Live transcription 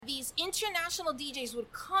international DJs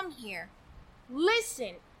would come here,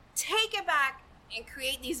 listen, take it back, and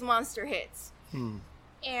create these monster hits.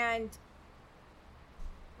 And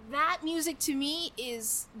that music to me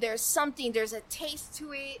there's a taste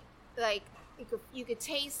to it. Like you could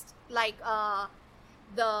taste like the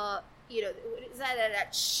what is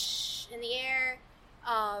that shh in the air.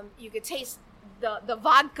 You could taste the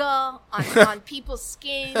vodka on people's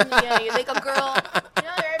skin. You lick a girl. You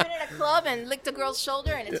ever been in a club and licked a girl's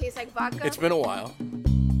shoulder and it tastes like vodka? It's been a while.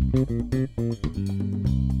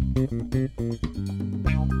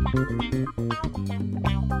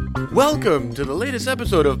 Welcome to the latest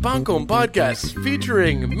episode of Pancom Podcast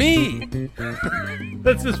featuring me.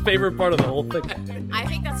 That's his favorite part of the whole thing. I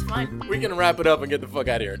think that's fun. We can wrap it up and get the fuck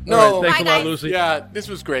out of here. All right, thanks Bye, a lot, guys. Lucy. Yeah, this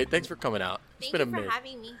was great. Thanks for coming out. Thank It's been you a for minute.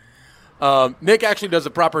 having me. Nick actually does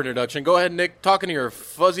a proper introduction. Go ahead, Nick. Talking to your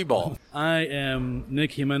fuzzy ball. I am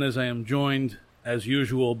Nick Jimenez. I am joined, as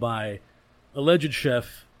usual, by alleged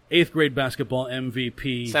chef, 8th grade basketball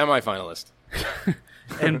MVP, Semi-finalist.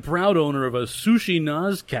 and proud owner of a Sushi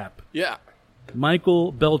Naz cap, Yeah.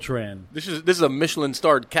 Michael Beltran. This is a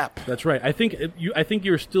Michelin-starred cap. That's right. I think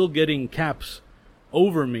you're still getting caps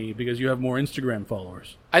over me because you have more Instagram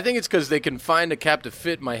followers. I think it's because they can find a cap to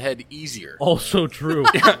fit my head easier. Also true.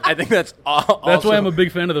 I think that's That's why I'm a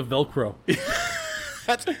big fan of the Velcro.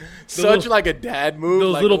 That's such little- like a dad move.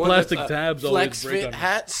 those like little the one that's, plastic tabs always flex break fit on me.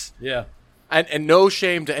 hats. Yeah. And no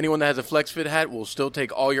shame to anyone that has a flex fit hat. We'll still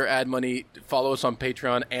take all your ad money. Follow us on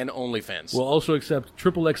Patreon and OnlyFans. We'll also accept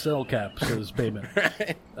triple XL caps as payment.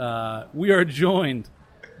 We are joined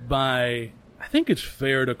by, I think it's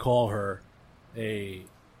fair to call her a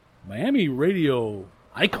Miami radio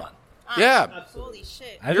icon. Yeah, Holy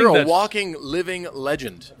shit. I you're think a that's- walking, living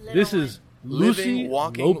legend. This is Lucy Living,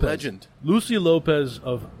 walking Lopez. legend. Lucy Lopez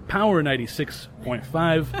of Power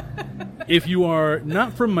 96.5. If you are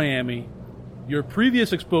not from Miami, your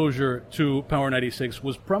previous exposure to Power 96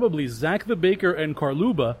 was probably Zach the Baker and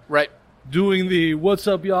Carluba Right. doing the "What's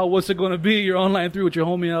up, y'all? What's it gonna be?" You're online through with your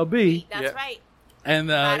homie LB. That's Yeah. right. And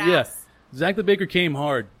Badass. yeah, Zach the Baker came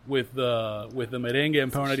hard with the merengue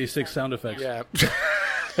and Power 96 sound effects. Yeah.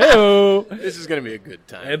 Hey-o! This is going to be a good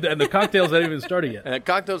time. And the cocktails haven't even started yet. And the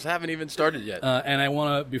cocktails haven't even started yet. And I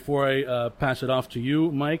want to, before I pass it off to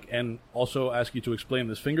you, Mike, and also ask you to explain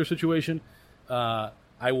this finger situation, I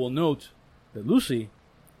will note that Lucy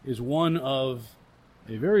is one of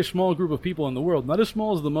a very small group of people in the world, not as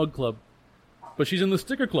small as the Mug Club, but she's in the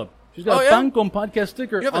sticker club. She's got Oh, a yeah? Pancom podcast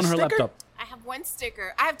sticker You have a on her sticker? laptop. I have one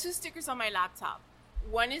sticker. I have two stickers on my laptop.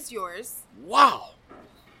 One is yours, Wow.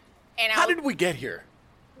 and How did we get here?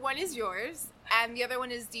 one is yours, and the other one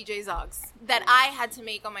is DJ Zog's that I had to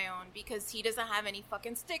make on my own because he doesn't have any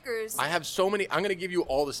fucking stickers. I have so many. I'm going to give you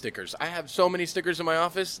all the stickers. I have so many stickers in my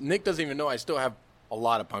office. Nick doesn't even know I still have a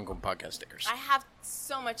lot of Pancom Podcast stickers. I have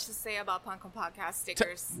so much to say about Pancom Podcast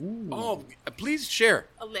stickers. Oh, please share.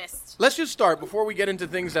 A list. Let's just start before we get into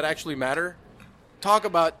things that actually matter. Tell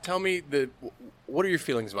me what are your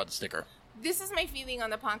feelings about the sticker? This is my feeling on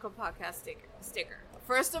the Pancom Podcast sticker.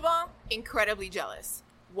 First of all, incredibly jealous.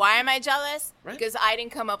 Why am I jealous? Right. Because I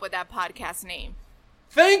didn't come up with that podcast name.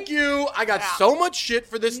 Thank you. I got Yeah. so much shit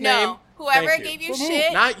for this No. name. Whoever Thank gave you Who?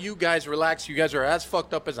 shit- Not you guys. Relax. You guys are as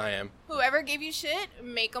fucked up as I am. Whoever gave you shit,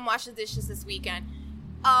 make them wash the dishes this weekend.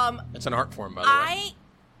 That's an art form, by the way. I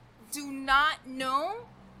do not know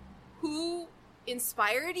who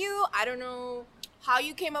inspired you. I don't know how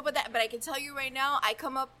you came up with that, but I can tell you right now, I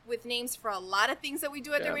come up with names for a lot of things that we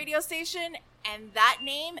do at the Yeah. radio station, and that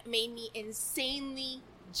name made me insanely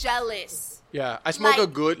jealous. Yeah, I smoke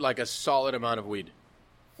Like- a solid amount of weed.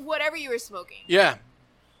 Whatever you were smoking, Yeah.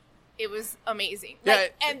 it was amazing. Yeah,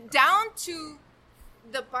 And down to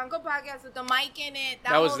the Pancom Podcast with the mic in it.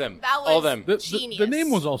 That was them. That was All them. genius. The name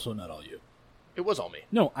was also not all you. It was all me.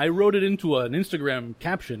 No, I wrote it into an Instagram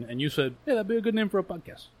caption, and you said, "Yeah, that'd be a good name for a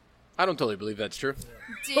podcast." I don't totally believe that's true.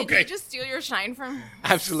 Did Okay. you just steal your shine from?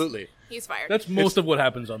 Absolutely. He's fired. That's most of what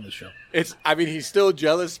happens on this show. He's still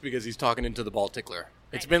jealous because he's talking into the ball tickler.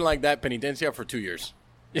 It's been like that Penitencia for 2 years.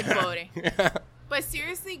 Voting. But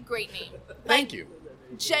seriously, great name. Thank you.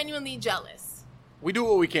 Genuinely jealous. We do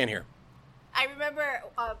what we can here. I remember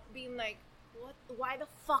being like, "What? Why the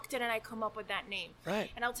fuck didn't I come up with that name?"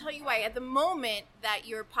 Right. And I'll tell you why. At the moment that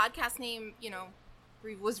your podcast name,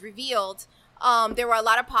 was revealed, there were a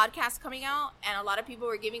lot of podcasts coming out, and a lot of people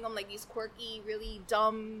were giving them like these quirky, really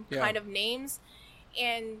dumb Yeah. kind of names,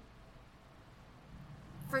 and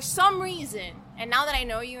for some reason, and now that I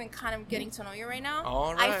know you and kind of getting to know you right now,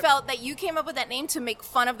 All I right. felt that you came up with that name to make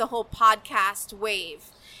fun of the whole podcast wave.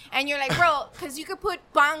 And you're like, bro, because you could put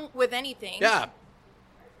bang with anything. Yeah.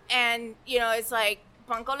 And, it's like,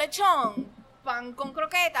 pan con lechon, pan con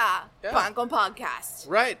croqueta, pan con podcast.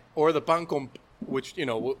 Right. Or the pan con, which,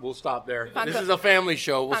 we'll stop there. Pan This con- is a family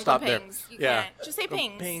show. We'll pan stop con there. pings. You can't. Just say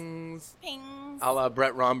pings. Pings. Pings. A la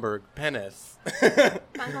Brett Romberg. Penis. Pan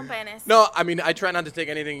con penis. No, I mean, I try not to take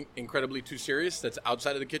anything incredibly too serious that's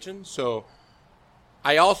outside of the kitchen. So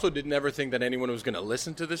I also did never think that anyone was going to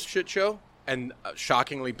listen to this shit show. And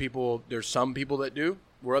shockingly, there's some people that do.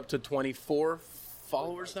 We're up to 24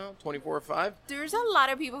 followers now, 24 or 5. There's a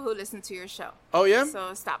lot of people who listen to your show. Oh, yeah?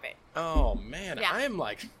 So stop it. Oh, man. Yeah. I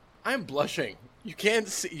am blushing. You can't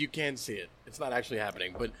see it. It's not actually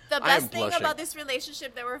happening, but The I am best thing blushing. about this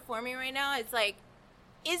relationship that we're forming right now is like,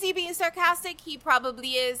 is he being sarcastic? He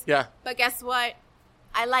probably is. Yeah. But guess what?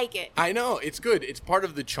 I like it. I know. It's good. It's part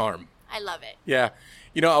of the charm. I love it. Yeah.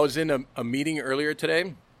 I was in a meeting earlier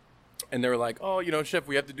today, and they were like, oh, chef,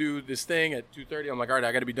 we have to do this thing at 2:30. I'm like, all right,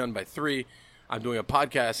 I got to be done by 3. I'm doing a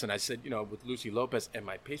podcast, and I said, with Lucy Lopez, and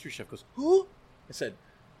my pastry chef goes, who? I said,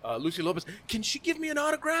 Lucy Lopez, can she give me an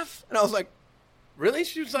autograph? And I was like, really?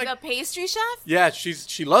 She was like, The pastry chef? yeah,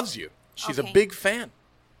 she loves you. She's Okay. a big fan.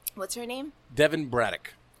 What's her name? Devin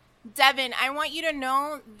Braddock. Devin, I want you to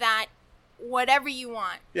know that whatever you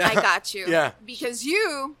want, Yeah. I got you. Yeah. Because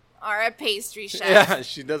you are a pastry chef. Yeah,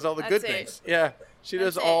 she does all the That's good it. things. Yeah, she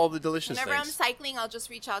does That's it. all the delicious Whenever I'm things. cycling, I'll just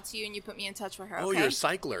reach out to you and you put me in touch with her, okay? Oh, you're a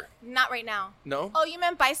cycler. Not right now. No? Oh, you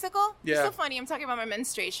meant bicycle? Yeah. You're so funny. I'm talking about my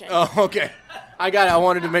menstruation. Oh, okay. I got it. I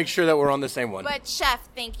wanted to make sure that we're on the same one. But chef,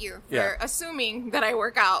 thank you for Yeah. assuming that I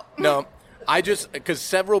work out. No, because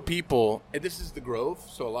several people, and this is the Grove,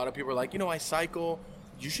 so a lot of people are like, I cycle.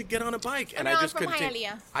 You should get on a bike. And No, I I'm just from couldn't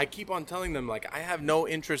Hialeah. I keep on telling them, like, I have no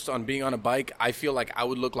interest on being on a bike. I feel like I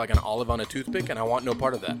would look like an olive on a toothpick, and I want no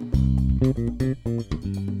part of that.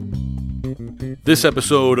 This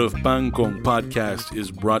episode of Pan Con Podcast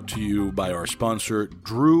is brought to you by our sponsor,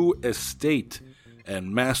 Drew Estate,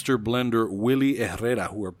 and master blender Willie Herrera,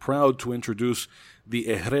 who are proud to introduce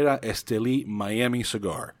the Herrera Esteli Miami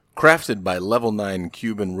cigar. Crafted by Level 9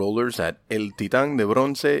 Cuban rollers at El Titán de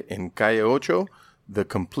Bronce in Calle Ocho, the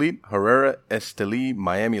complete Herrera Esteli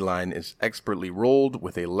Miami line is expertly rolled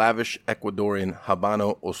with a lavish Ecuadorian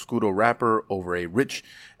Habano Oscuro wrapper over a rich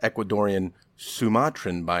Ecuadorian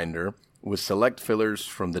Sumatran binder with select fillers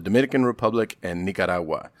from the Dominican Republic and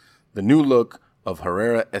Nicaragua. The new look of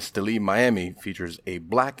Herrera Esteli Miami features a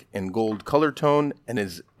black and gold color tone and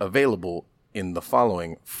is available in the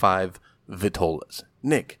following 5 vitolas.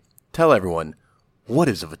 Nick, tell everyone, what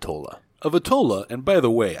is a vitola? A vitola, and by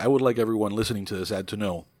the way, I would like everyone listening to this ad to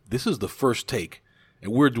know, this is the first take,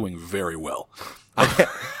 and we're doing very well.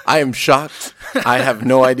 I am shocked. I have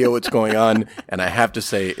no idea what's going on, and I have to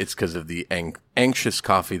say it's because of the anxious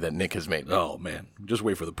coffee that Nick has made. Oh, man. Just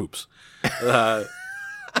wait for the poops. A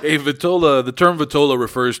vitola, the term vitola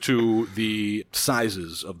refers to the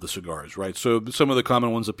sizes of the cigars, right? So some of the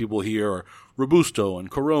common ones that people hear are Robusto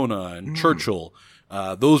and Corona and Churchill.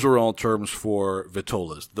 Those are all terms for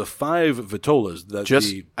vitolas. The 5 vitolas that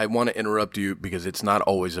I want to interrupt you because it's not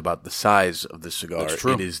always about the size of the cigar. That's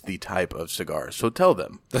true. It is the type of cigar. So tell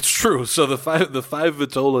them. That's true. So the five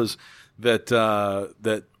vitolas that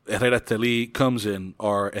Herrera Esteli comes in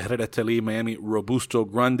are Herrera Esteli Miami Robusto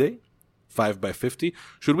Grande, 5x50.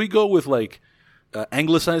 Should we go with like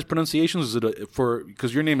anglicized pronunciations? Is it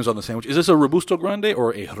because your name is on the sandwich? Is this a Robusto Grande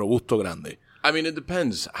or a Robusto Grande? I mean, it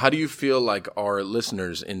depends. How do you feel like our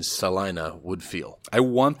listeners in Salina would feel? I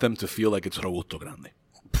want them to feel like it's Robusto Grande.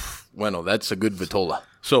 Bueno, that's a good vitola.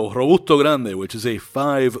 So Robusto Grande, which is a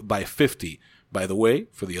 5x50. By the way,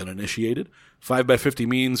 for the uninitiated, 5x50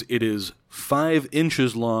 means it is 5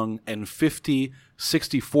 inches long and 50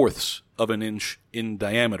 64ths of an inch in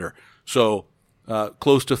diameter. So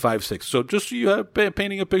close to 5'6". So just so you have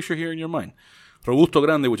painting a picture here in your mind. Robusto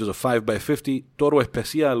Grande, which is a 5x50, Toro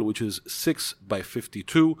Especial, which is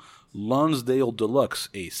 6x52, Lonsdale Deluxe,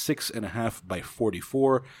 a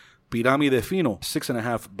 6.5x44, Pirámide Fino,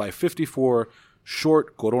 6.5x54,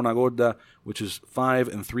 Short Corona Gorda, which is 5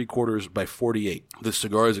 3/4 by 48. This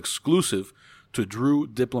cigar is exclusive to Drew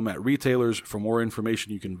Diplomat retailers. For more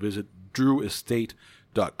information, you can visit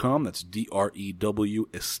drewestate.com. That's DREW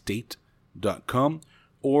estate.com.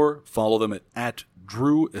 Or follow them at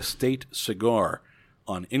Drew Estate Cigar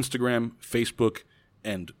on Instagram, Facebook,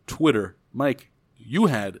 and Twitter. Mike, you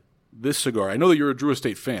had this cigar. I know that you're a Drew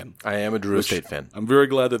Estate fan. I am a Drew Estate fan. I'm very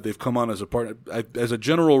glad that they've come on as a partner. As a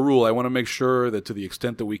general rule, I want to make sure that to the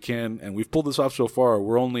extent that we can, and we've pulled this off so far,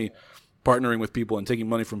 we're only partnering with people and taking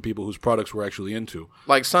money from people whose products we're actually into.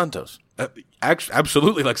 Like Santos.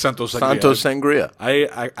 Absolutely like Santos Sangria. Santos Sangria.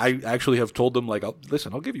 I actually have told them, like,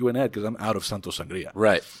 listen, I'll give you an ad because I'm out of Santos Sangria.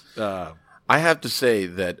 Right. I have to say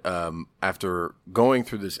that after going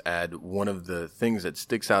through this ad, one of the things that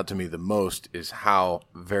sticks out to me the most is how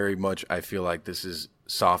very much I feel like this is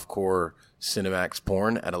softcore Cinemax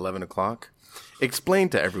porn at 11 o'clock. Explain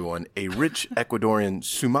to everyone a rich Ecuadorian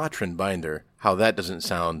Sumatran binder, how that doesn't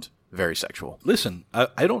sound very sexual. Listen,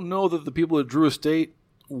 I don't know that the people at Drew Estate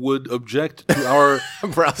would object to our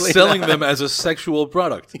Probably selling not. them as a sexual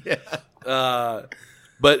product.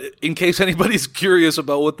 But in case anybody's curious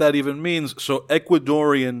about what that even means, so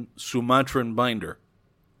Ecuadorian Sumatran binder.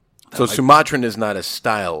 So Sumatran is not a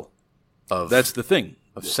style of That's the thing.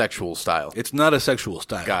 sexual style. It's not a sexual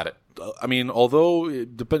style. Got it. I mean, although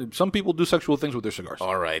some people do sexual things with their cigars.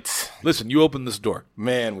 All right. Listen, you open this door.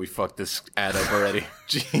 Man, we fucked this ad up already.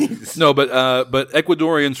 Jeez. No, but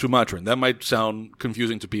Ecuadorian Sumatran. That might sound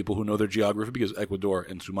confusing to people who know their geography because Ecuador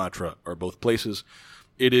and Sumatra are both places.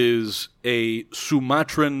 It is a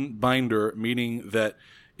Sumatran binder, meaning that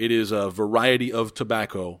it is a variety of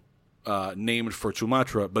tobacco named for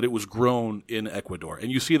Sumatra, but it was grown in Ecuador.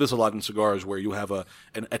 And you see this a lot in cigars where you have an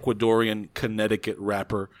Ecuadorian Connecticut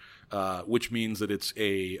wrapper, which means that it's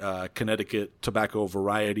a Connecticut tobacco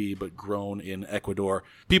variety, but grown in Ecuador.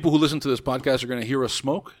 People who listen to this podcast are going to hear us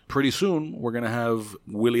smoke. Pretty soon, we're going to have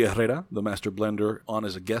Willy Herrera, the master blender, on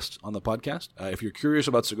as a guest on the podcast. If you're curious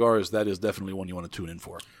about cigars, that is definitely one you want to tune in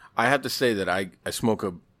for. I have to say that I smoke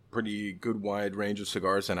a pretty good wide range of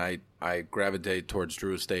cigars, and I gravitate towards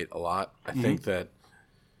Drew Estate a lot. I think that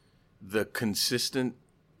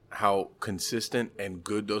how consistent and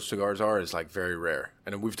good those cigars are is like very rare.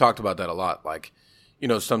 And we've talked about that a lot. Like, you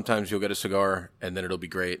know, sometimes you'll get a cigar and then it'll be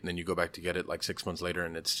great, and then you go back to get it like 6 months later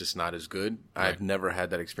and it's just not as good. Right. I've never had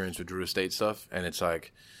that experience with Drew Estate stuff, and it's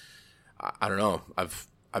like, I don't know. I've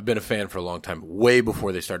been a fan for a long time, way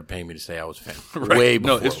before they started paying me to say I was a fan. Right. Way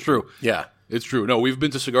before. No, it's true. Yeah. It's true. No, we've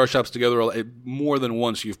been to cigar shops together more than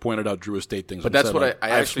once. You've pointed out Drew Estate things. But that's said, what like, I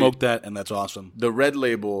I've actually smoked that, and that's awesome. The red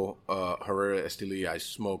label Herrera Esteli I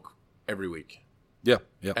smoke every week. Yeah,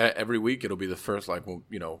 yeah. Every week it'll be the first, like,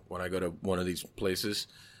 you know, when I go to one of these places,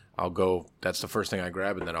 I'll go, that's the first thing I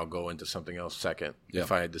grab, and then I'll go into something else second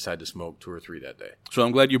if I decide to smoke 2 or 3 that day. So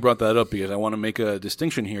I'm glad you brought that up because I want to make a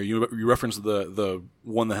distinction here. You referenced the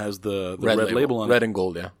one that has the red label on it. Red and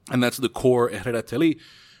gold, yeah. And that's the core Herrera Esteli,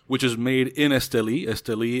 which is made in Esteli.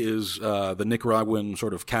 Esteli is the Nicaraguan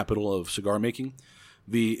sort of capital of cigar making.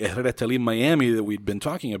 The Herrera Esteli Miami that we'd been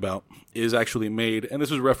talking about is actually made, and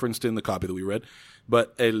this is referenced in the copy that we read,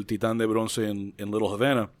 but El Titán de Bronce in Little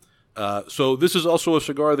Havana. So this is also a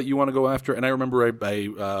cigar that you want to go after, and I remember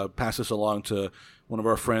I passed this along to one of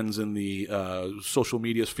our friends in the social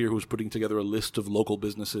media sphere who was putting together a list of local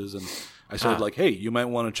businesses, and I said, like, hey, you might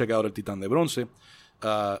want to check out El Titán de Bronce.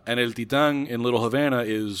 And El Titán in Little Havana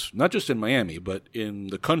is not just in Miami, but in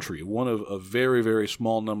the country, one of a very, very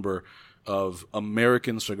small number of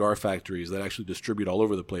American cigar factories that actually distribute all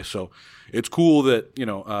over the place. So it's cool that, you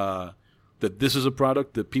know, that this is a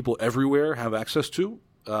product that people everywhere have access to.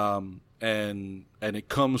 And it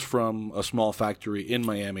comes from a small factory in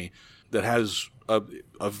Miami that has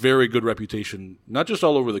a very good reputation, not just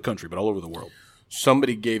all over the country, but all over the world.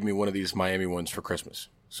 Somebody gave me one of these Miami ones for Christmas,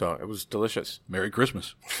 so it was delicious. Merry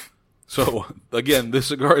Christmas. So, again, this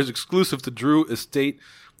cigar is exclusive to Drew Estate,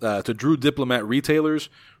 to Drew Diplomat retailers.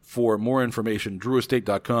 For more information,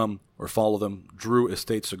 drewestate.com, or follow them, Drew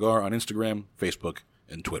Estate Cigar, on Instagram, Facebook,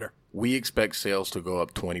 and Twitter. We expect sales to go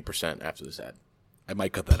up 20% after this ad. I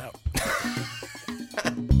might cut that out.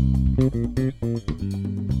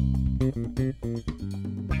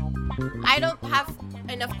 I don't have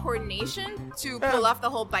enough coordination to pull off the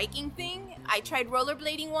whole biking thing. I tried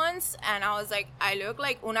rollerblading once, and I was like, I look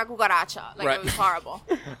like una cucaracha. Like, It was horrible.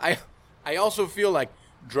 I also feel like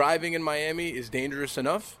driving in Miami is dangerous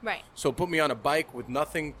enough. Right. So put me on a bike with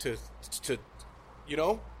nothing to you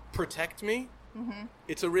know, protect me. Mm-hmm.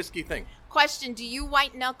 It's a risky thing. Question, do you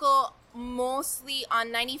white knuckle mostly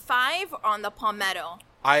on 95 or on the Palmetto?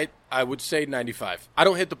 I would say 95. I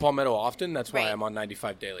don't hit the Palmetto often. That's why Right. I'm on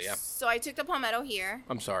 95 daily, yeah. So I took the Palmetto here.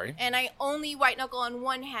 I'm sorry. And I only white knuckle on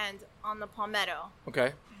one hand on the Palmetto.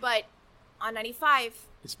 Okay. But on 95,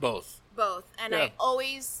 It's both. both. And Yeah.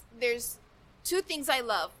 there's 2 things I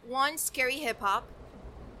love. One, scary hip-hop.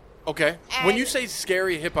 Okay. When you And- say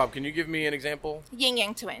scary hip-hop, can you give me an example? Yin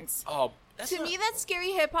Yang Twins. Oh, To me, that's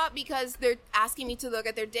scary hip-hop because they're asking me to look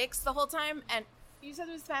at their dicks the whole time. And you said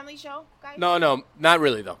it was a family show, guys? No, not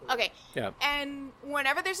really, though. Okay. Yeah. And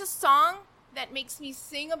whenever there's a song that makes me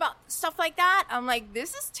sing about stuff like that, I'm like,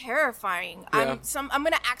 this is terrifying. Yeah. I'm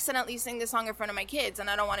gonna accidentally sing this song in front of my kids, and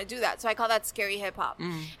I don't want to do that. So I call that scary hip hop.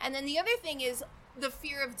 And then the other thing is the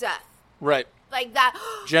fear of death, Right. like that.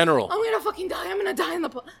 General. I'm gonna fucking die. I'm gonna die in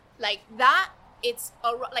the. Like that,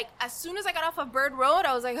 like as soon as I got off of Bird Road,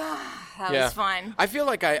 I was like, that was fun. I feel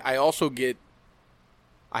like I also get.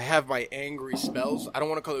 I have my angry spells. I don't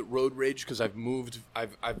want to call it road rage because I've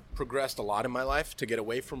progressed a lot in my life to get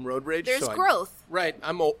away from road rage. There's growth. Right.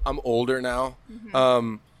 I'm older now.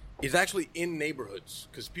 Mm-hmm. Is actually in neighborhoods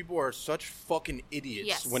because people are such fucking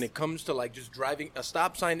idiots when it comes to like just driving. A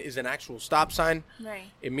stop sign is an actual stop sign. Right.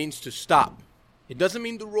 It means to stop. It doesn't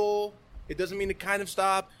mean to roll. It doesn't mean to kind of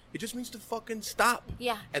stop. It just means to fucking stop.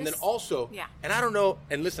 Yeah. And then also, and I don't know,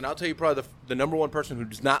 and listen, I'll tell you probably the number one person who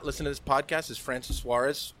does not listen to this podcast is Francis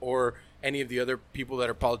Suarez or any of the other people that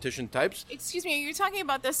are politician types. Excuse me, are you talking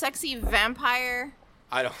about the sexy vampire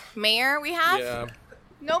mayor we have? Yeah.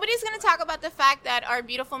 Nobody's going to talk about the fact that our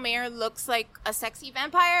beautiful mayor looks like a sexy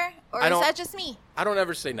vampire? Or is that just me? I don't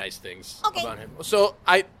ever say nice things about him. So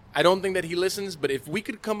I don't think that he listens, but if we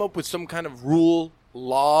could come up with some kind of rule,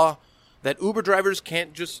 law, that Uber drivers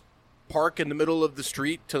can't just park in the middle of the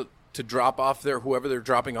street to drop off whoever they're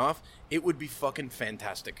dropping off, it would be fucking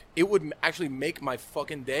fantastic. It would actually make my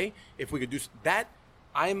fucking day if we could do that.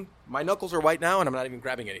 My knuckles are white now, and I'm not even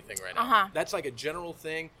grabbing anything right now. That's like a general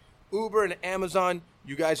thing. Uber and Amazon,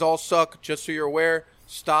 you guys all suck, just so you're aware.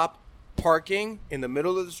 Stop parking in the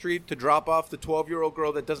middle of the street to drop off the 12-year-old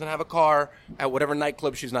girl that doesn't have a car at whatever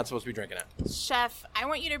nightclub she's not supposed to be drinking at. Chef, I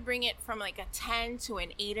want you to bring it from like a 10 to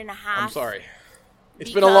an 8.5. I'm sorry.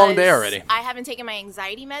 It's been a long day already. I haven't taken my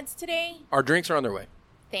anxiety meds today. Our drinks are on their way.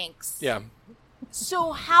 Thanks. Yeah.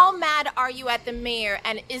 So how mad are you at the mayor,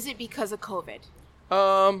 and is it because of COVID?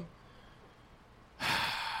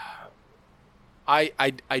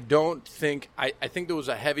 I don't think I think there was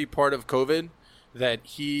a heavy part of COVID that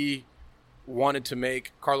he wanted to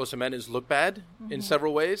make Carlos Jimenez look bad in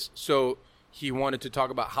several ways. So he wanted to talk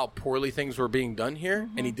about how poorly things were being done here,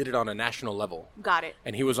 and he did it on a national level. Got it.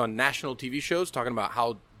 And he was on national TV shows talking about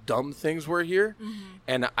how dumb things were here.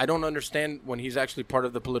 And I don't understand when he's actually part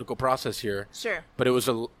of the political process here. Sure. But it was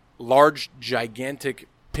a large, gigantic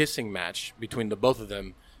pissing match between the both of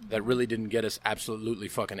them that really didn't get us absolutely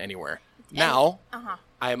fucking anywhere. Now,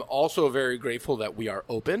 I am also very grateful that we are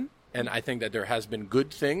open, and I think that there has been good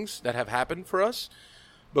things that have happened for us.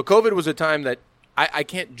 But COVID was a time that I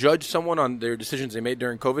can't judge someone on their decisions they made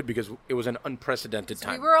during COVID because it was an unprecedented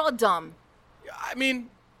time. We were all dumb. I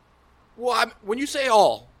mean, when you say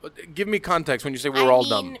all, give me context when you say we were all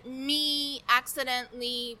dumb. Me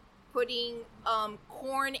accidentally putting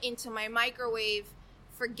corn into my microwave,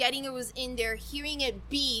 forgetting it was in there, hearing it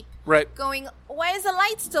beep, going, why is the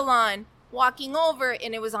light still on? Walking over,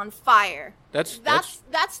 and it was on fire. That's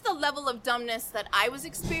the level of dumbness that I was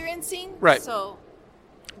experiencing. Right. So,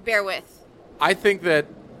 bear with. I think that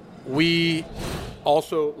we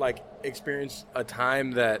also experienced a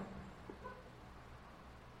time that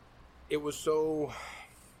it was so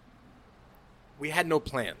we had no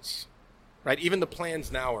plans, right? Even the plans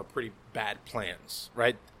now are pretty bad plans,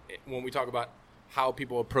 right? When we talk about how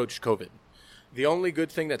people approach COVID, the only good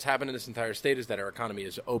thing that's happened in this entire state is that our economy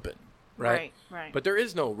is open. Right. But there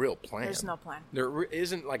is no real plan. There's no plan. There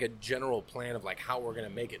isn't a general plan of how we're going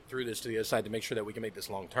to make it through this to the other side to make sure that we can make this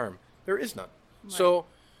long term. There is none. Right. So,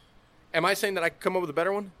 am I saying that I could come up with a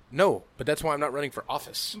better one? No, but that's why I'm not running for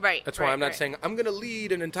office. Right. That's why I'm not saying I'm going to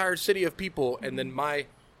lead an entire city of people, and then my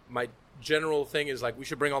general thing is we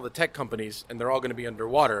should bring all the tech companies, and they're all going to be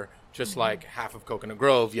underwater, just like half of Coconut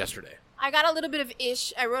Grove yesterday. I got a little bit of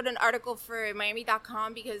ish. I wrote an article for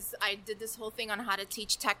Miami.com because I did this whole thing on how to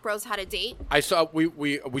teach tech bros how to date. I saw.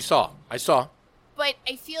 I saw. But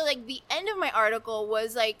I feel like the end of my article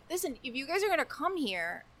was listen, if you guys are going to come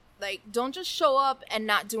here, don't just show up and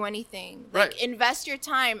not do anything. Right. Invest your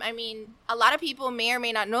time. I mean, a lot of people may or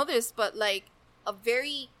may not know this, but a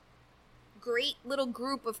very great little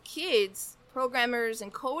group of kids, programmers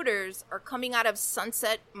and coders, are coming out of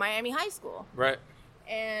Sunset Miami High School. Right.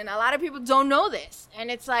 And a lot of people don't know this.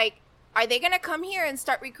 And it's are they going to come here and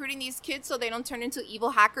start recruiting these kids so they don't turn into evil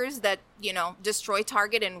hackers that, destroy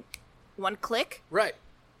Target in one click? Right.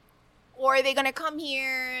 Or are they going to come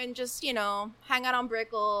here and just, hang out on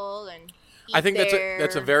Brickell and eat I think there?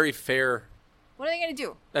 that's a very fair... What are they going to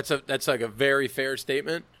do? That's a very fair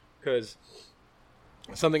statement, because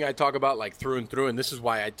something I talk about through and through, and this is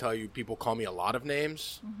why I tell you people call me a lot of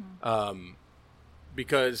names,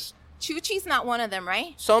 because... Chuchi's not one of them,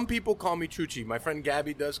 right? Some people call me Chuchi. My friend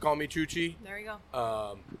Gabby does call me Chuchi. There you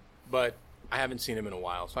go. But I haven't seen him in a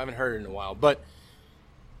while, so I haven't heard it in a while. But,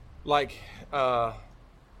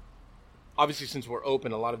 obviously since we're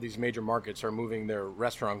open, a lot of these major markets are moving their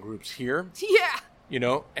restaurant groups here. Yeah.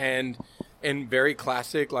 And in very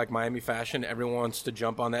classic, like, Miami fashion, everyone wants to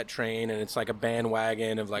jump on that train, and it's like a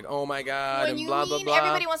bandwagon of, like, oh, my God, When and you blah, blah, mean blah.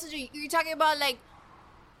 everybody wants to do, you're talking about, like,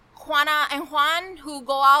 Juana and Juan, who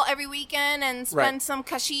go out every weekend and spend Right. some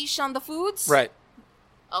cashish on the foods? Right.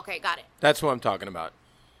 Okay, got it. That's what I'm talking about.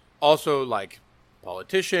 Also, like,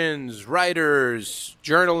 politicians, writers,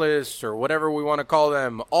 journalists, or whatever we want to call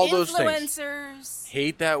them, all those things. Influencers.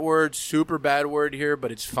 Hate that word, super bad word here,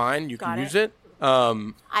 but it's fine. You Got can it. use it.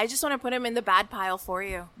 I just want to put him in the bad pile for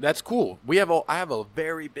you. That's cool. I have a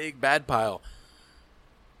very big bad pile.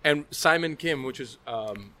 And Simon Kim, which is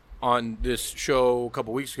on this show a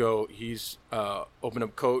couple weeks ago, he's opened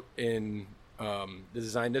up Coat in the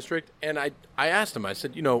design district. And I asked him, I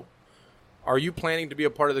said, are you planning to be a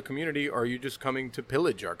part of the community, or are you just coming to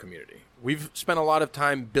pillage our community? We've spent a lot of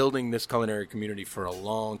time building this culinary community for a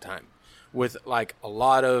long time with, like,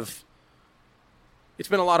 it's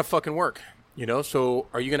been a lot of fucking work, So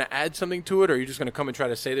are you going to add something to it, or are you just going to come and try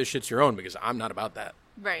to say this shit's your own? Because I'm not about that.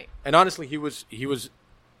 Right. And honestly, he was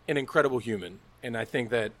an incredible human. And I think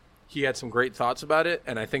that he had some great thoughts about it.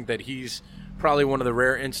 And I think that he's probably one of the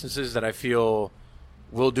rare instances that I feel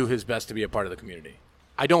will do his best to be a part of the community.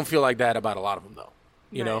 I don't feel like that about a lot of them, though.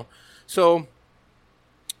 You know? So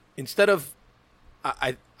instead of,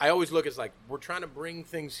 I always look as like, we're trying to bring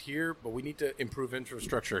things here, but we need to improve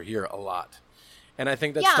infrastructure here a lot. And I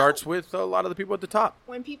think that starts with a lot of the people at the top.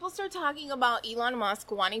 When people start talking about Elon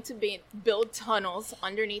Musk wanting to build tunnels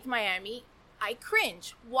underneath Miami, I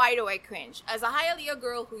cringe. Why do I cringe? As a Hialeah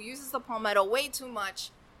girl who uses the Palmetto way too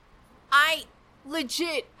much,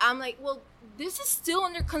 I'm like, well, this is still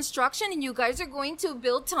under construction and you guys are going to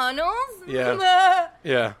build tunnels? Yeah.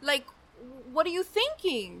 Yeah. Like, what are you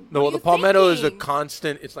thinking? No, What well, are the you Palmetto is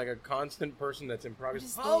thinking? it's like a constant person that's in progress.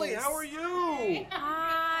 is Holly, this? how are you?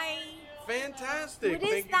 Hi. Fantastic. What is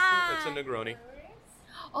Thank that? you. That's a Negroni.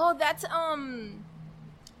 Oh, that's,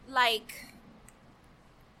 like,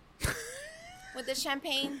 with the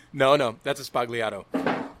champagne? No, that's a Spagliato.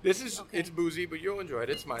 This is, it's boozy, but you'll enjoy it.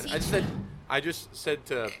 It's mine. I just said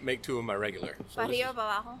to make two of my regular. So Pa this arriba, is-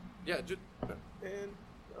 pa abajo? yeah, and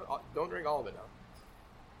don't drink all of it now.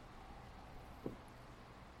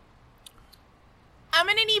 I'm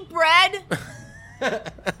gonna need bread.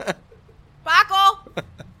 Paco.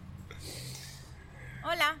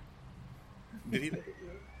 Hola. Did he?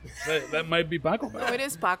 That might be Paco. No, it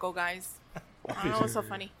is Paco, guys. I don't know what's so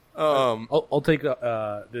funny. I'll take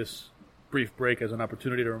this brief break as an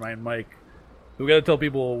opportunity to remind Mike. We got to tell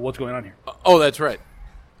people what's going on here. Oh, that's right.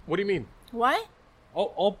 What do you mean? What?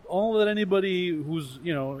 All that anybody who's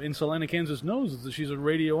in Salina, Kansas knows is that she's a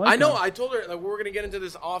radio icon. I know. I told her that we're going to get into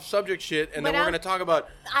this off-subject shit, and But then we're going to talk about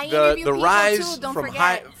I the interview people rise too, don't from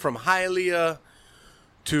forget. from Hialeah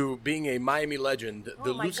to being a Miami legend,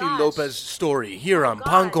 the my Lucy gosh. Lopez story here on God.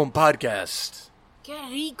 Pan Con Podcast. Qué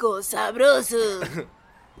rico, sabroso.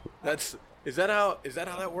 Is that how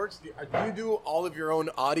that works? Do you do all of your own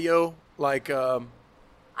audio? Like,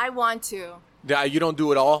 I want to. you don't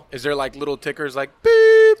do it all? Is there like little tickers like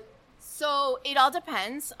beep? So it all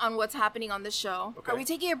depends on what's happening on the show. Okay. Are we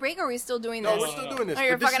taking a break or are we still doing No, this? we're still doing this. Oh,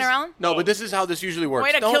 you're but this fucking is- around? No, but this is how this usually works.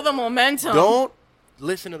 Way to kill the momentum. Don't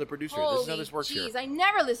listen to the producer. Holy This is how this works here. jeez, I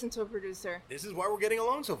never listen to a producer. This is why we're getting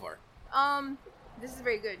along so far. This is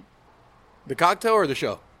very good. The cocktail or the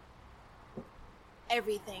show?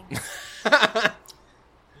 Everything.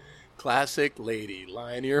 Classic lady,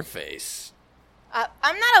 lie in your face.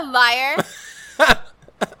 I'm not a liar.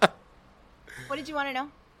 What did you want to know?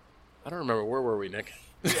 I don't remember. Where were we, Nick?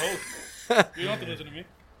 You don't have to listen to me.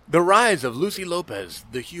 The rise of Lucy Lopez,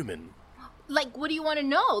 the human. Like, what do you want to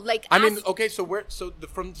know? Like, I mean, ask- okay,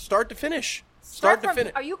 from start to finish. Start Start to from-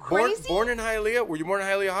 finish. are you crazy? Born in Hialeah? Were you born in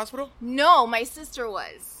Hialeah Hospital? No, my sister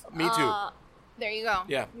was. Me too. There you go.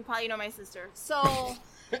 Yeah. You probably know my sister. So,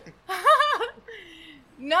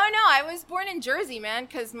 no, I was born in Jersey, man,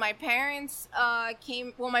 because my parents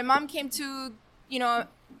my mom came to,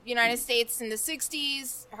 United States in the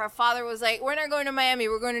 60s. Her father was like, we're not going to Miami,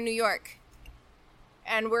 we're going to New York.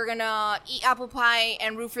 And we're going to eat apple pie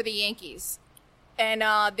and root for the Yankees. And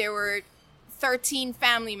there were 13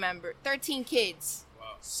 kids. Wow.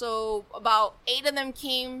 So about 8 of them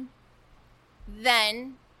came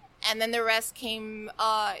then, and then the rest came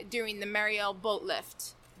during the Mariel boat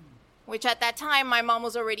lift, which at that time my mom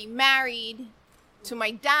was already married to my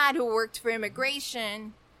dad, who worked for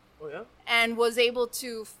immigration, Oh, yeah? and was able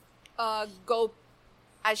to go,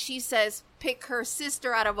 as she says, pick her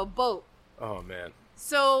sister out of a boat. Oh, man.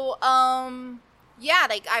 So,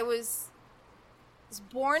 like I was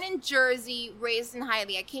born in Jersey, raised in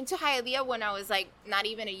Hialeah. I came to Hialeah when I was like not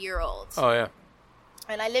even a year old. Oh, yeah.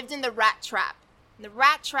 And I lived in the rat trap. The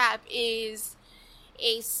Rat Trap is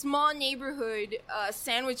a small neighborhood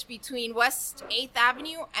sandwiched between West 8th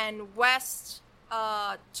Avenue and West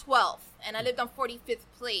 12th. And I lived on 45th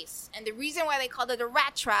Place. And the reason why they called it a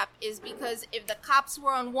rat trap is because if the cops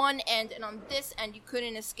were on one end and on this end, you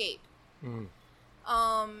couldn't escape. And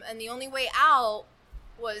the only way out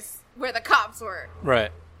was where the cops were.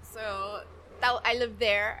 Right. So I lived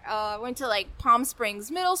there. I went to like Palm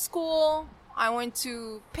Springs Middle School. I went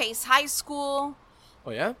to Pace High School.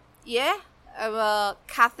 Oh, yeah? Yeah. I'm a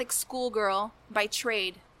Catholic schoolgirl by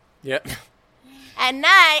trade. Yeah. At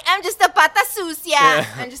night, I'm just a pata sucia. Yeah.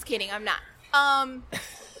 I'm just kidding. I'm not.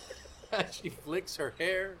 She flicks her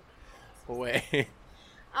hair away.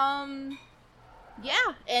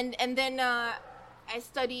 Yeah. And then I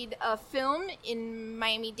studied film in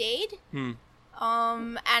Miami-Dade. And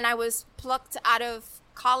I was plucked out of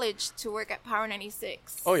college to work at Power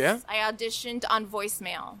 96. Oh, yeah? I auditioned on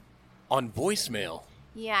voicemail. On voicemail?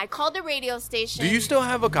 Yeah, I called the radio station. Do you still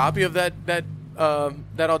have a copy of that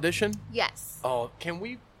audition? Yes. Oh, can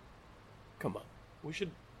we? Come on, we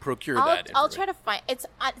should procure I'll that. try to find it's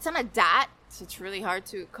on a DAT, so it's really hard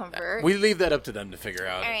to convert. We leave that up to them to figure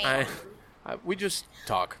out. All right. We just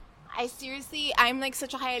talk. I'm like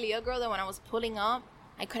such a Hialeah girl that when I was pulling up,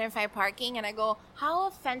 I couldn't find parking, and I go, how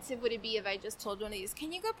offensive would it be if I just told one of these,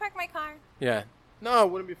 can you go park my car? Yeah. No,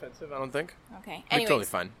 it wouldn't be offensive. I don't think. Okay. Be Anyways, totally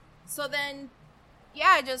fine. So then, yeah,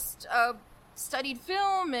 I just studied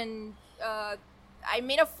film, and I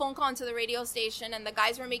made a phone call into the radio station, and the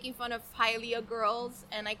guys were making fun of Hialeah girls,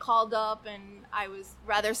 and I called up, and I was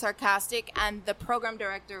rather sarcastic, and the program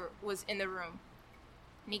director was in the room.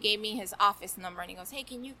 And he gave me his office number, and he goes, hey,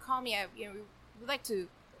 can you call me? We'd like to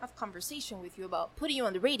have a conversation with you about putting you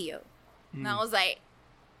on the radio. And I was like,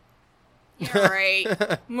 yeah, right.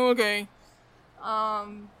 Okay. How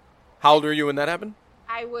old were you when that happened?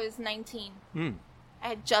 I was 19. I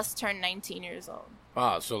had just turned 19 years old.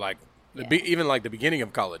 Ah, so like, Yeah. even like the beginning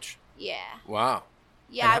of college. Yeah. Wow.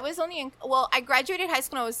 Yeah, I was only I graduated high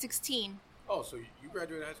school when I was 16. Oh, so you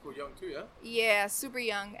graduated high school young too, yeah? Yeah, super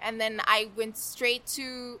young. And then I went straight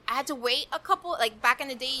to, I had to wait a couple, like back in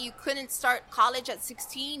the day, you couldn't start college at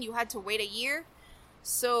 16. You had to wait a year.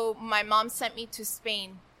 So my mom sent me to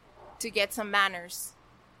Spain to get some manners.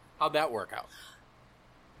 How'd that work out?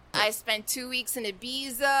 I spent 2 weeks in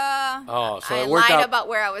Ibiza. Oh, so I it worked lied out. about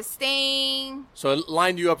where I was staying. So it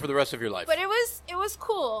lined you up for the rest of your life. But it was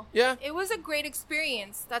cool. Yeah. It was a great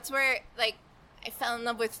experience. That's where, like, I fell in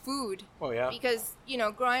love with food. Oh, yeah. Because,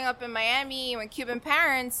 growing up in Miami with Cuban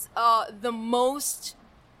parents, the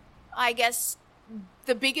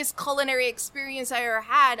biggest culinary experience I ever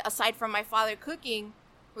had, aside from my father cooking,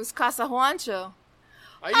 was Casa Juancho.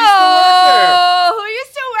 I used to work there. Oh, who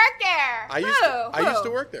used to work there? I used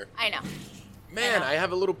to work there. I know. Man, I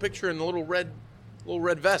have a little picture in the little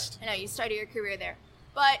red vest. I know, you started your career there.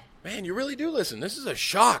 But Man, you really do listen. This is a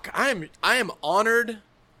shock. I am honored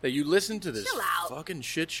that you listened to this Chill out. fucking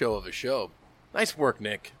shit show of a show. Nice work,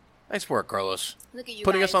 Nick. Nice work, Carlos. look at you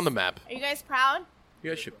Putting guys. us on the map. Are you guys proud?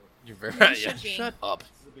 You guys should. You're very. You should be. Shut up.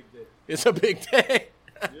 It's a big day.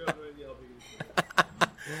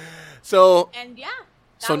 So And yeah.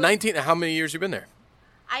 that so was- 19. How many years you been there?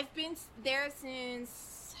 I've been there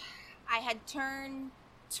since I had turned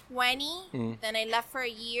 20. Then I left for a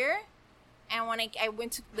year. And when I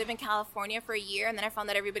went to live in California for a year, and then I found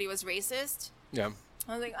that everybody was racist. Yeah,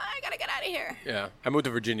 I was like, I gotta get out of here. yeah. I moved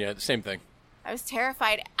to Virginia. Same thing. I was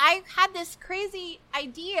terrified. I had this crazy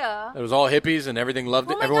idea. It was all hippies and everything loved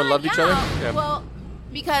Oh it. my Everyone God, loved each other. Yeah. Well,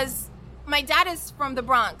 because my dad is from the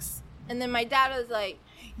Bronx. And then my dad was like,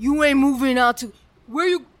 you ain't moving out to... Where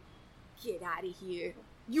you... Get out of here.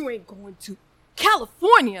 You ain't going to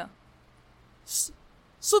California.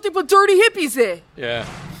 So tipo dirty hippies there. Yeah.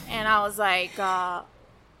 And I was like, I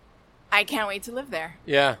can't wait to live there.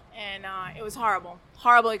 Yeah. And it was horrible.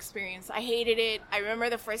 Horrible experience. I hated it. I remember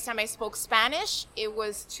the first time I spoke Spanish, it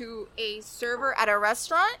was to a server at a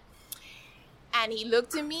restaurant. And he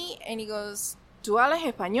looked at me and he goes, ¿Tú hablas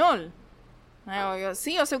español? And I go,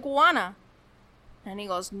 sí, yo soy cubana. And he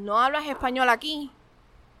goes, no hablas español aquí.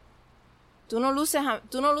 Tú no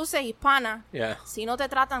luces hispana Yeah. si no te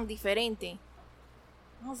tratan diferente.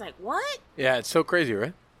 I was like, what? Yeah. It's so crazy,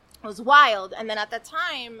 right? It was wild. And then at the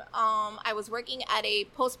time, I was working at a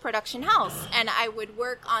post-production house, and I would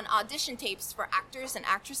work on audition tapes for actors and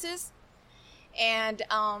actresses. And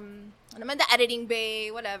I'm in the editing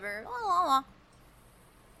bay, whatever.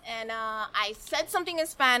 And I said something in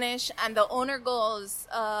Spanish, and the owner goes,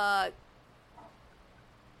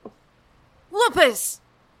 Lopez,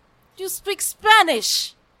 do you speak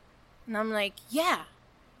Spanish? And I'm like, yeah.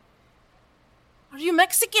 Are you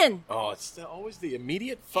Mexican? Oh, it's always the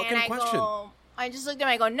immediate fucking And question. I just looked at him.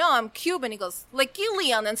 I go, no, I'm Cuban. He goes, like you,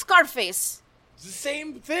 Leon, and Scarface. It's the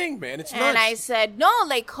same thing, man. It's And nuts. I said, no,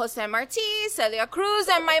 like Jose Marti, Celia Cruz,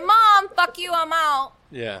 and my mom. Fuck you, I'm out.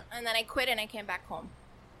 Yeah. And then I quit and I came back home.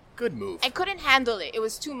 Good move. I couldn't handle it. It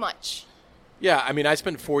was too much. Yeah, I mean, I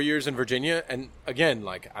spent 4 years in Virginia, and again,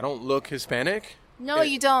 like, I don't look Hispanic. No,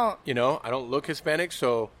 you don't. You know, I don't look Hispanic,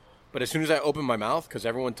 so... But as soon as I open my mouth, because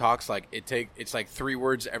everyone talks like it's like 3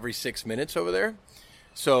 words every 6 minutes over there.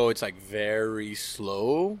 So it's like very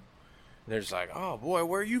slow. And they're just like, oh, boy,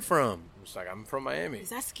 where are you from? It's like, I'm from Miami.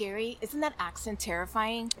 Is that scary? Isn't that accent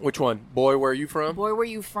terrifying? Which one? Boy, where are you from? Boy, where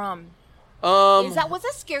you from? Was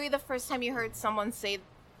that scary the first time you heard someone say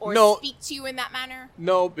or speak to you in that manner?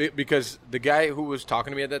 No, because the guy who was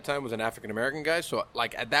talking to me at that time was an African-American guy. So,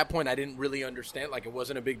 like, at that point, I didn't really understand. Like, it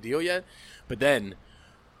wasn't a big deal yet. But then...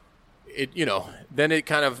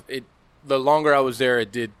 the longer I was there,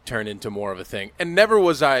 it did turn into more of a thing. And never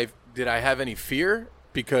did I have any fear,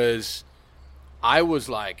 because I was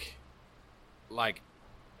like,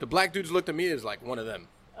 the black dudes looked at me as like one of them.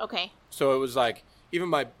 Okay. So it was like, even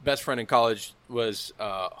my best friend in college was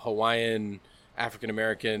Hawaiian,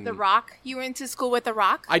 African-American. The Rock? You went to school with The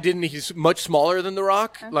Rock? I didn't. He's much smaller than The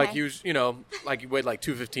Rock. Okay. Like, he was, like he weighed like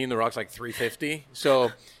 215. The Rock's like 350.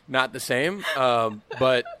 So not the same.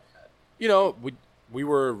 But... we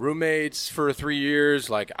were roommates for 3 years.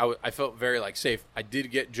 Like, I felt very, like, safe. I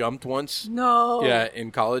did get jumped once. No. Yeah,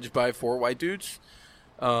 in college by 4 white dudes.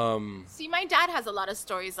 See, my dad has a lot of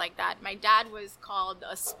stories like that. My dad was called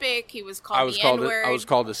a spick. He was called the N-word. I was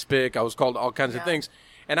called a spick. I was called all kinds of Yeah. things.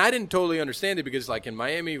 And I didn't totally understand it because, like, in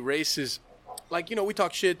Miami, race is, like, we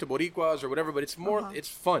talk shit to Boricuas or whatever, but it's more, it's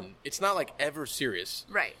fun. It's not, like, ever serious.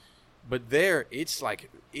 Right. But there, it's,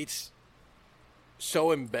 like, it's...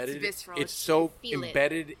 so embedded. It's visceral. It's so Feel it.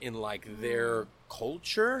 embedded in like their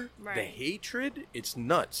culture, Right. the hatred. It's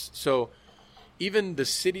nuts. So even the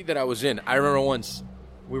city that I was in, I remember once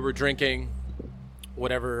we were drinking,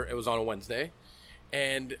 whatever. It was on a Wednesday,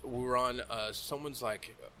 and we were on someone's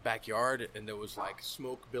like backyard, and there was like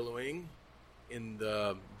smoke billowing in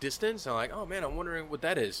the distance. And I'm like, oh man, I'm wondering what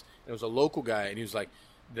that is. And it was a local guy, and he was like,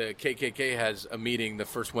 the KKK has a meeting the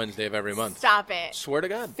first Wednesday of every month. Stop it. Swear to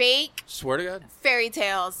God. Fake Swear to God. fairy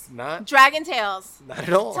tales. Not Dragon tales. Not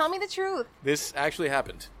at all. Tell me the truth. This actually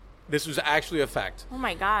happened. This was actually a fact. Oh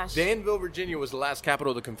my gosh. Danville, Virginia was the last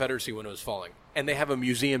capital of the Confederacy when it was falling. And they have a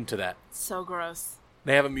museum to that. So gross.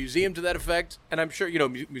 They have a museum to that effect. And I'm sure,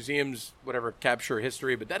 museums, whatever, capture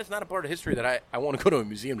history. But that is not a part of history that I want to go to a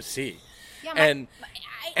museum to see. Yeah, and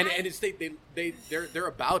it's they're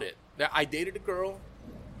about it. I dated a girl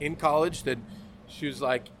in college that she was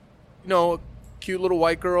like, cute little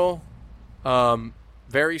white girl,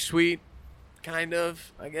 very sweet, kind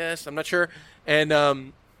of, I guess. I'm not sure.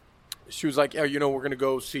 And she was like, yeah, we're going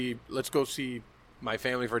to let's go see my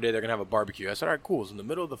family for a day. They're going to have a barbecue. I said, all right, cool. It's in the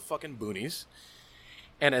middle of the fucking boonies.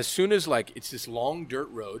 And as soon as, like, it's this long dirt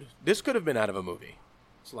road, this could have been out of a movie.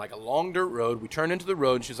 It's like a long dirt road. We turn into the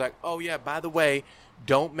road, and she's like, oh, yeah, by the way,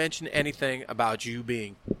 don't mention anything about you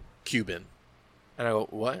being Cuban. And I go,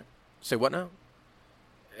 what? Say what now?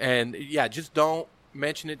 And, yeah, just don't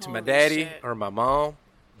mention it to my daddy or my mom.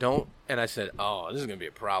 Don't. And I said, oh, this is going to be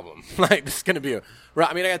a problem. Like, this is going to be I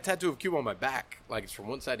got a tattoo of Cuba on my back. Like, it's from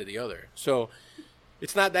one side to the other. So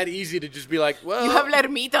it's not that easy to just be like, well. You have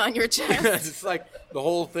Lermita on your chest. It's like the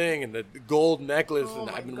whole thing and the gold necklace. Oh, and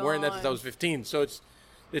I've been my wearing that God. since I was 15. So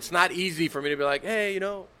it's not easy for me to be like, hey,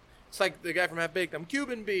 it's like the guy from Half Baked. I'm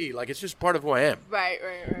Cuban B. Like, it's just part of who I am. Right.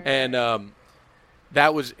 And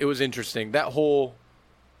it was interesting. That whole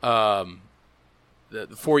the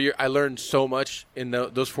 4 year, I learned so much in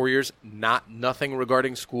those 4 years. Nothing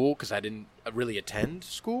regarding school because I didn't really attend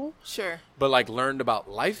school. Sure. But like learned about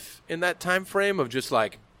life in that time frame of just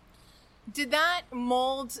like. Did that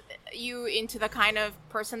mold you into the kind of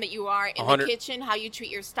person that you are in 100 the kitchen? How you treat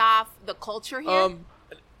your staff, the culture here?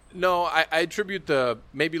 No, I attribute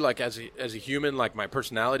maybe like as a human, like my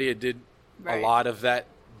personality, it did Right. a lot of that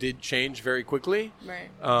did change very quickly. Right.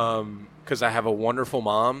 Because I have a wonderful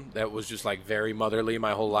mom that was just like very motherly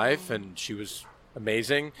my whole life, and she was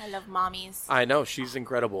amazing. I love mommies. I know, she's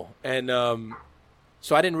incredible. And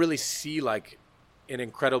so I didn't really see like an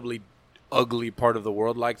incredibly ugly part of the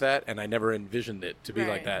world like that, and I never envisioned it to be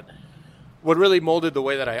like Right. that. What really molded the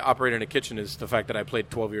way that I operate in a kitchen is the fact that I played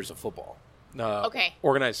 12 years of football. Okay.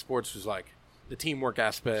 Organized sports was like the teamwork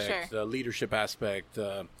aspect, Sure. the leadership aspect,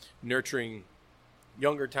 the nurturing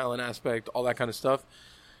younger talent aspect, all that kind of stuff.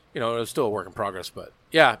 It was still a work in progress, but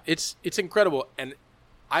yeah, it's incredible. And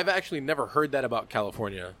I've actually never heard that about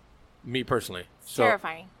California, me personally. So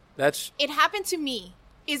Terrifying. It happened to me.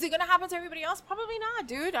 Is it going to happen to everybody else? Probably not,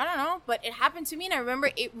 dude. I don't know. But it happened to me, and I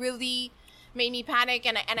remember it really made me panic.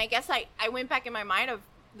 And I guess I went back in my mind of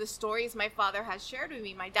the stories my father has shared with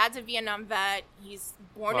me. My dad's a Vietnam vet. He's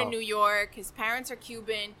born in New York. His parents are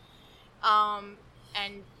Cuban.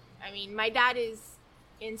 And, I mean, my dad is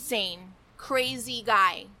insane. Crazy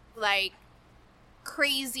guy. Like,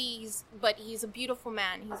 crazy, but he's a beautiful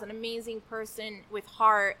man. He's an amazing person with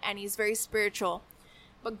heart, and he's very spiritual.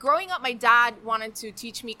 But growing up, my dad wanted to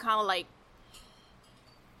teach me kind of like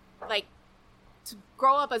to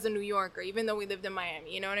grow up as a New Yorker, even though we lived in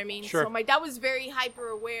Miami. You know what I mean? Sure. So my dad was very hyper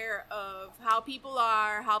aware of how people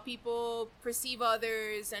are, how people perceive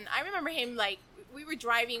others. And I remember him, like, we were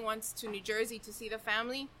driving once to New Jersey to see the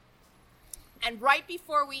family. And right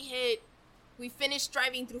before we finished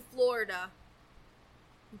driving through Florida,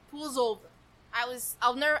 he pulls over. I was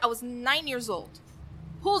 9 years old.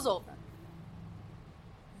 Pulls over.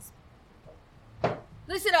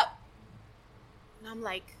 Listen up. And I'm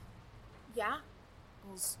like, yeah? He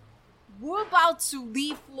goes, we're about to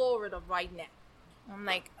leave Florida right now. I'm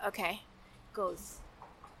like, okay. He goes,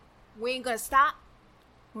 we ain't gonna stop.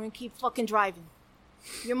 We're gonna keep fucking driving.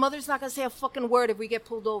 Your mother's not gonna say a fucking word if we get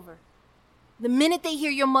pulled over. The minute they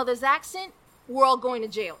hear your mother's accent, we're all going to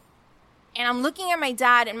jail. And I'm looking at my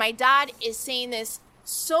dad, and my dad is saying this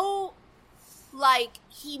so like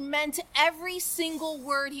he meant every single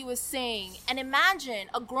word he was saying. And imagine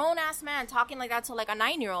a grown-ass man talking like that to like a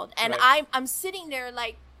 9-year-old. And right. I'm sitting there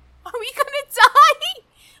like, are we gonna die?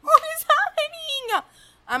 What is happening?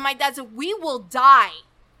 And my dad said, we will die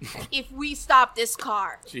if we stop this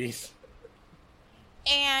car. Jeez.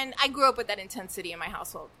 And I grew up with that intensity in my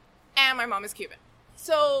household. And my mom is Cuban.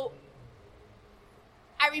 So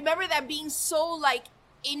I remember that being so like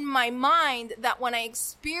in my mind that when I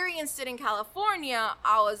experienced it in California,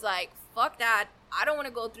 I was like, fuck that. I don't want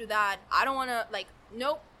to go through that. I don't want to, like,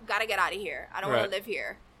 nope, gotta get out of here. I don't want to live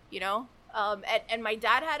here, you know? And my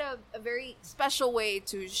dad had a very special way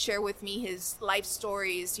to share with me his life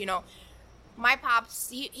stories. You know, my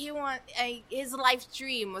pops, his life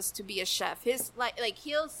dream was to be a chef. His, like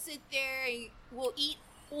he'll sit there, we'll eat,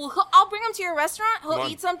 I'll bring him to your restaurant, he'll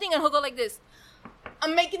eat something, and he'll go like this.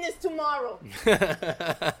 I'm making this tomorrow.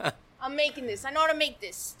 I'm making this. I know how to make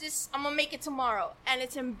this. I'm going to make it tomorrow. And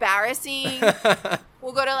it's embarrassing.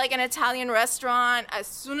 We'll go to like an Italian restaurant. As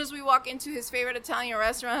soon as we walk into his favorite Italian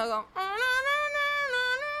restaurant, he'll go,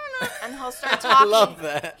 and he'll start talking. I love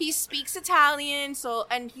that. He speaks Italian,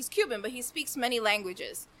 and he's Cuban, but he speaks many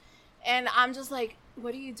languages. And I'm just like,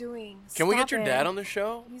 what are you doing? Can we get your Stop dad it. on the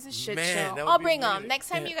show? He's a shit Man, show. that would I'll be bring him. amazing. Next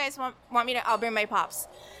time you guys want me to, I'll bring my pops.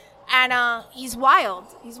 And he's wild.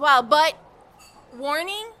 He's wild. But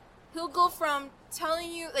warning, he'll go from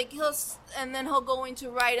telling you, like, and then he'll go into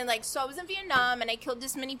writing, like, so I was in Vietnam and I killed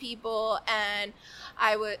this many people, and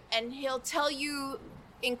he'll tell you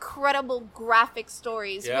incredible graphic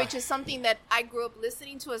stories, which is something that I grew up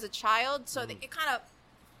listening to as a child. So that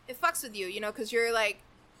it fucks with you, you know, because you're like,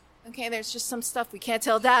 okay, there's just some stuff we can't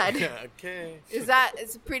tell dad. Yeah, okay.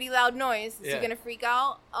 It's a pretty loud noise. Is he gonna freak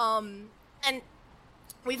out? And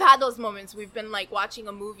we've had those moments. We've been like watching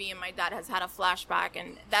a movie and my dad has had a flashback,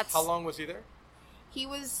 and that's... How long was he there?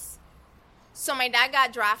 So my dad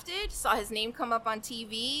got drafted, saw his name come up on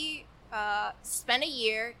TV, spent a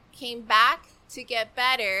year, came back to get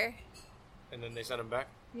better. And then they sent him back?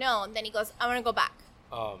 No, and then he goes, I want to go back.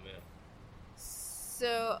 Oh, man.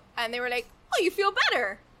 So, and they were like, oh, you feel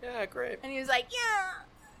better? Yeah, great. And he was like, yeah.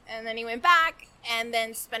 And then he went back and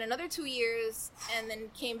then spent another 2 years and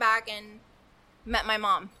then came back and met my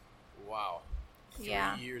mom. Wow. 3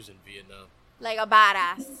 years in Vietnam. Like a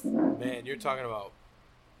badass. Man, you're talking about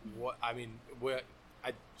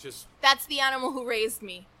That's the animal who raised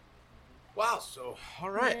me. Wow, so, all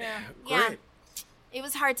right. Great. Yeah. It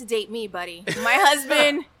was hard to date me, buddy. My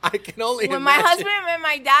husband... I can only When imagine. my husband met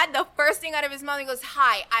my dad, the first thing out of his mouth, he goes,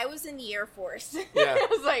 hi, I was in the Air Force. Yeah. I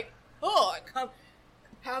was like, oh, come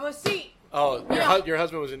have a seat. Oh, your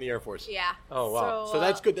husband was in the Air Force. Yeah. Oh, wow. So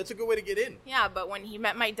that's good. That's a good way to get in. Yeah, but when he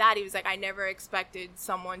met my dad, he was like, I never expected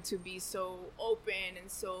someone to be so open and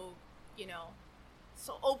so, you know,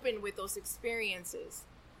 so open with those experiences.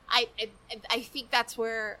 I think that's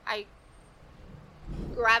where I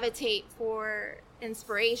gravitate for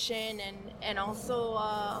inspiration and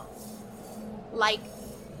also like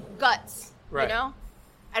guts, right. You know?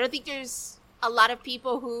 I don't think there's a lot of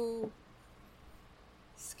people who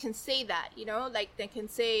can say that, you know, like they can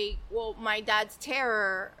say, well, my dad's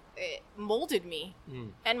terror, it molded me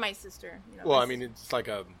and my sister, you know. Well, I mean, it's like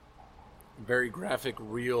a very graphic,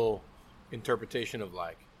 real interpretation of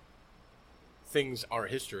like things are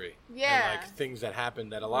history. Yeah. And like things that happen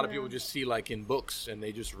that a lot of people just see like in books and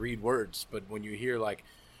they just read words. But when you hear like,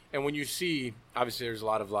 and when you see, obviously there's a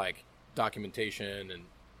lot of like documentation and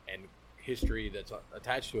history that's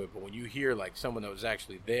attached to it. But when you hear like someone that was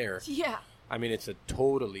actually there, Yeah. I mean, it's a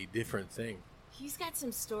totally different thing. He's got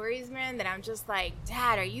some stories, man, that I'm just like,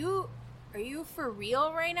 Dad, are you for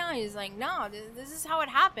real right now? He's like, no, this is how it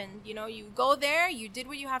happened. You know, you go there, you did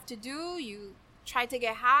what you have to do, you try to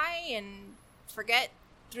get high and forget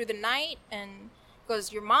through the night, and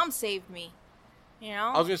goes, your mom saved me. You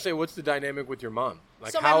know? I was gonna say, what's the dynamic with your mom?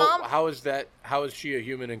 Like, So my mom- how is she a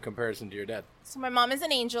human in comparison to your dad? So my mom is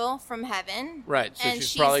an angel from heaven. Right. So And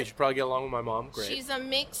she probably get along with my mom. Great. She's a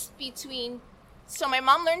mix between. So my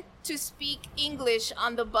mom learned to speak English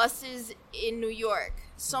on the buses in New York.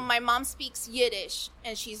 So my mom speaks Yiddish,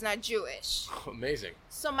 and she's not Jewish. Amazing.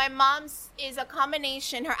 So my mom's is a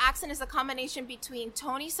combination. Her accent is a combination between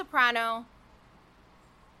Tony Soprano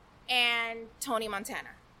and Tony Montana.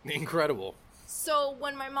 Incredible. So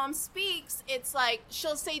when my mom speaks, it's like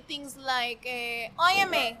she'll say things like,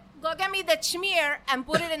 "Óyeme, go get me the chmear and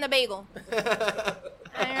put it in the bagel."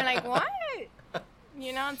 And you're like, "What?"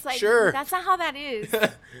 You know, it's like, Sure. that's not how that is.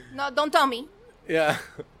 No, don't tell me. Yeah.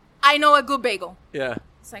 I know a good bagel. Yeah.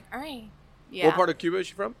 It's like, all right. Yeah. What part of Cuba is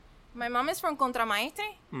she from? My mom is from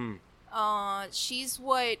Contramaestre. She's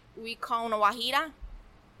what we call una guajira.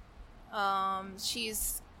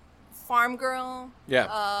 She's farm girl.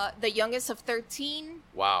 Yeah. The youngest of 13.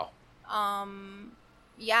 Wow.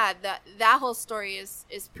 Yeah, that whole story is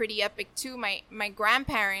pretty epic too. My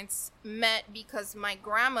grandparents met because my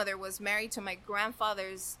grandmother was married to my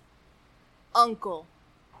grandfather's uncle,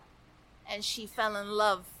 and she fell in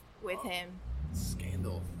love with him.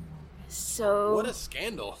 Scandal. So What a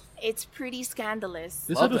scandal. it's pretty scandalous.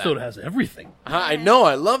 This Love episode that. has everything. I know.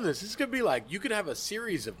 I love this. This could be like, you could have a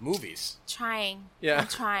series of movies. Trying. Yeah. I'm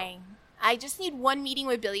trying. I just need one meeting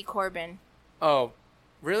with Billy Corbin. Oh,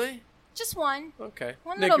 really? Just one. Okay.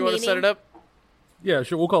 One Nick, little you want to set meeting. it up? Yeah,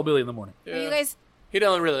 sure. We'll call Billy in the morning. You guys, He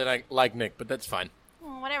doesn't really like Nick, but that's fine.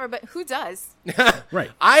 whatever, but who does?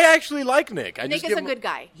 Right. I actually like Nick. I Nick just is give a him- good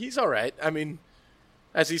guy. He's all right. I mean,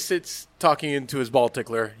 as he sits talking into his ball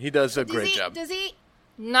tickler, he does a great job. Does he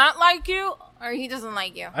not like you, or he doesn't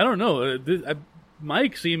like you? I don't know.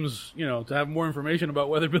 Mike seems, to have more information about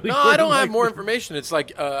whether Billy. No, Corbin I don't have liked more me. information. It's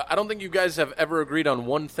like, I don't think you guys have ever agreed on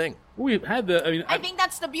one thing. We've had the. I mean, I think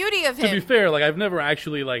that's the beauty of to be him. fair, like I've never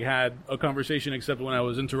actually had a conversation except when I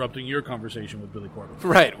was interrupting your conversation with Billy Corbin.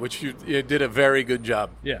 Right, which you did a very good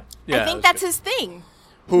job. Yeah. Yeah, I think that that's was his thing.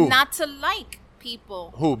 Who? Not to like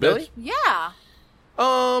people. good. Who, Billy? Yeah.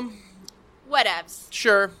 Whatevs.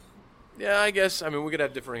 Sure. Yeah, I guess. I mean, we could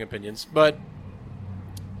have differing opinions, but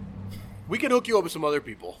we could hook you up with some other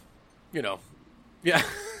people. Yeah.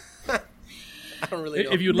 I don't really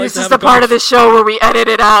know. If you'd like This to is have the a part of the show where we edit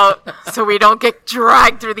it out so we don't get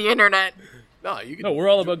dragged through the internet. No, you can. No, we're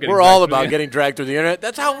all about getting. We're all dragged through about the- getting dragged through the internet.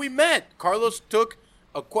 That's how we met. Carlos took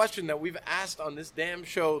a question that we've asked on this damn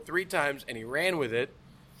show 3 times, and he ran with it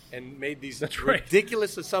and made these That's right.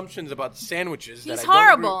 ridiculous assumptions about sandwiches. He's that I don't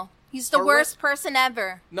horrible. agree- He's the Horri- worst person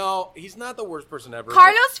ever. No, he's not the worst person ever.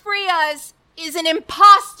 Carlos Frias is an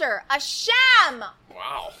imposter, a sham. but-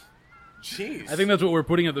 Wow. Jeez. I think that's what we're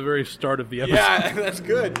putting at the very start of the episode. Yeah, that's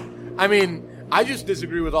good. I mean, I just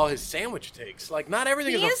disagree with all his sandwich takes. Like, not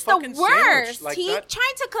everything He is is a the fucking worst. sandwich. Like He that.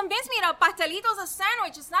 tried to convince me that pastelito's a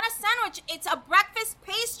sandwich. It's not a sandwich. It's a breakfast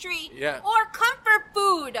pastry Yeah. or comfort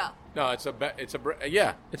food. No, it's a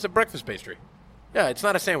breakfast pastry. Yeah, it's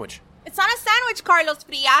not a sandwich. It's not a sandwich, Carlos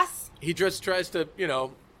Frias. He just tries to,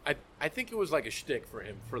 I think it was like a shtick for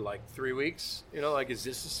him for like 3 weeks. Like, is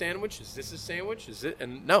this a sandwich? Is this a sandwich? Is it?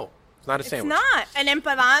 And no, it's not a It's sandwich. not. An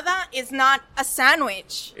empanada is not a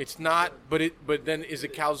sandwich. It's not. But then is a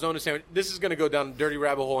calzone a sandwich? This is going to go down a dirty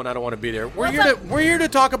rabbit hole, and I don't want to be there. We're here to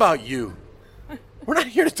talk about you. We're not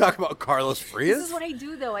here to talk about Carlos Frias. This is what I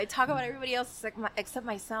do, though. I talk about everybody else except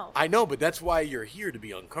myself. I know, but that's why you're here, to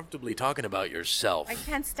be uncomfortably talking about yourself. I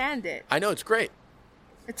can't stand it. I know, it's great.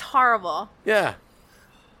 It's horrible. Yeah.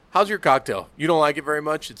 How's your cocktail? You don't like it very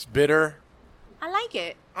much? It's bitter? I like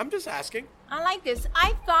it. I'm just asking. I like this.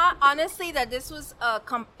 I thought, honestly, that this was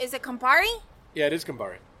is it Campari? Yeah, it is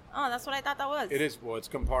Campari. Oh, that's what I thought that was. It is. Well, it's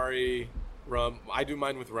Campari, rum. I do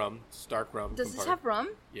mine with rum. Stark rum. Does this Campari. have rum?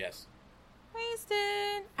 Yes.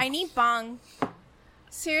 Wasted. I need bang.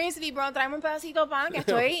 Seriously, bro, tráeme un pedacito de pan que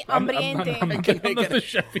estoy I'm hambriente. not the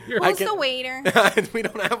chef here. Who's can- the waiter? We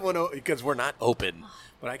don't have one because we're not open,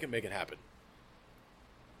 but I can make it happen.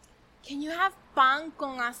 Can you have pan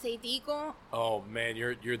con aceitico? Oh man,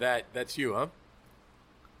 you're that. That's you, huh?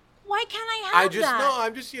 Why can't I have that? No,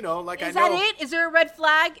 I'm just, you know, like Is I know. that it? Is there a red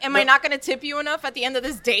flag? Am I not going to tip you enough at the end of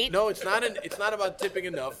this date? No, it's not. It's not about tipping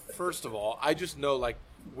enough. First of all, I just know, like,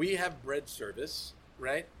 we have bread service,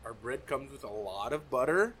 right? Our bread comes with a lot of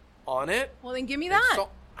butter on it. Well, then give me And that.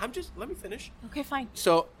 let me finish. Okay, fine.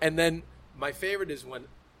 So, and then my favorite is when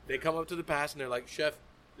they come up to the pass and they're like, "Chef,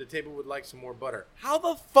 the table would like some more butter." How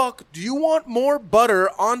the fuck do you want more butter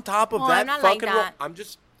on top of Oh, that I'm not like fucking? that. I'm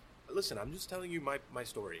just telling you my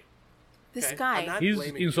story. This Okay? guy. I'm not He's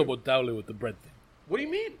blaming you. insoportable with the bread thing. What do you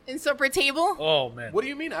mean? Insupper table? Oh man. What do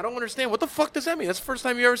you mean? I don't understand. What the fuck does that mean? That's the first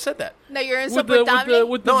time you ever said that. No, you're With the, insupportable?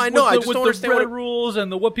 with the, No, I know, I just with don't the understand bread what- rules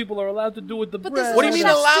and what people are allowed to do with the But bread. this What do you mean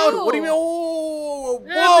That's allowed? true. What do you mean? Whoa!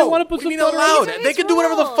 Yeah, they wanna put What do you mean some butter on allowed? it. These are They his can do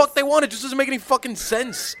whatever the rules. fuck they want. It just doesn't make any fucking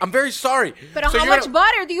sense. I'm very sorry. But So how you're much gonna-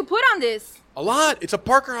 butter do you put on this? A lot. It's a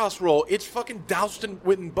Parker House roll. It's fucking doused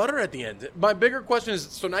in butter at the end. My bigger question is,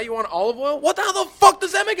 so now you want olive oil? What the fuck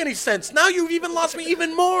does that make any sense? Now you've even lost me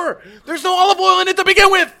even more. There's no olive oil in it to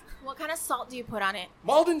begin with. What kind of salt do you put on it?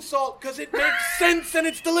 Malden salt, because it makes sense and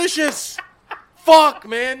it's delicious. Fuck,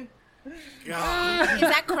 man. God. Is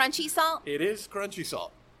that crunchy salt? It is crunchy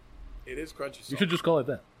salt. It is crunchy salt. You should just call it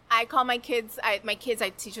that. I call my kids, I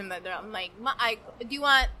teach them that. I'm like, do you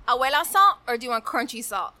want abuela salt or do you want crunchy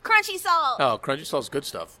salt? Crunchy salt! Oh, crunchy salt's good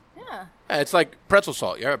stuff. Yeah. It's like pretzel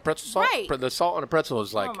salt. Yeah, pretzel salt. Right. The salt on a pretzel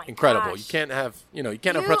is Oh like my incredible. gosh. You can't have, you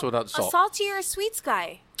can't have pretzel without salt. A salty or a sweets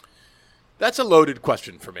guy? That's a loaded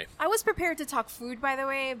question for me. I was prepared to talk food, by the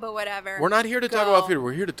way, but whatever. We're not here to talk Go. about food.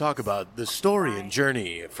 We're here to talk about the story and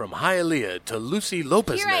journey from Hialeah to Lucy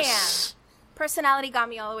Lopez. Here I am. Personality got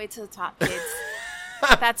me all the way to the top, kids.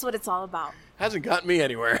 That's what it's all about. Hasn't gotten me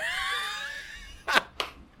anywhere.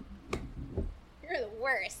 You're the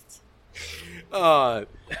worst.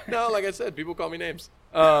 No, like I said, people call me names.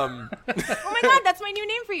 Oh my god, that's my new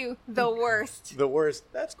name for you. The worst. The worst.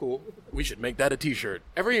 That's cool. We should make that a T-shirt.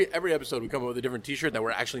 Every episode, we come up with a different T-shirt that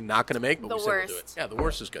we're actually not going to make, but The we still will do it. worst. Yeah, the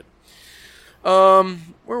worst is good.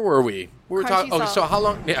 Where were we? We were Crunchy talking. Okay, salt. so how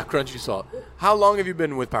long? Yeah, crunchy salt. How long have you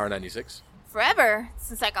been with Power 96? Forever.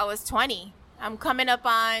 Since like I was 20. I'm coming up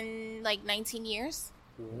on like 19 years.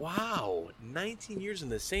 Wow, 19 years in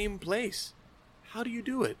the same place. How do you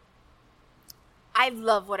do it? I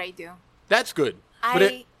love what I do. That's good.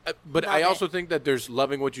 I But love I it. also think that there's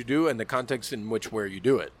loving what you do and the context in which where you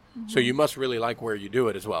do it. So you must really like where you do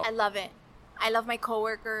it as well. I love it. I love my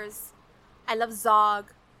coworkers. I love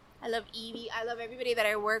Zog. I love Evie. I love everybody that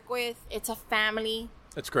I work with. It's a family.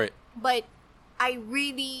 That's great. But I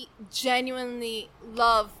really genuinely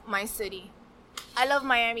love my city. I love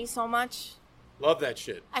Miami so much. Love that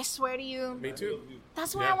shit. I swear to you. Me too.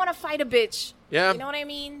 That's why Yeah. I want to fight a bitch. Yeah. You know what I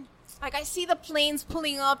mean? Like I see the planes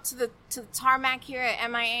pulling up to the tarmac here at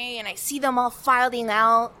MIA, and I see them all filing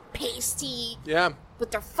out, pasty, Yeah. with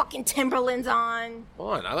their fucking Timberlands on.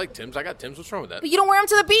 Hold on. I like Tim's. I got Tim's. What's wrong with that? But you don't wear them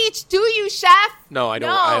to the beach, do you, chef? No, I don't.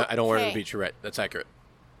 No. I don't wear it to Okay. the beach. You're right. That's accurate.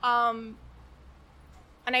 And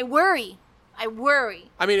I worry.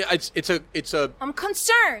 I mean, it's a. I'm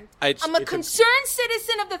concerned. It's- I'm a it's a- concerned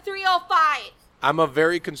citizen of the 305. I'm a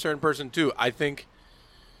very concerned person too. I think.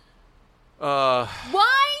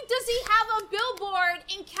 Why does he have a billboard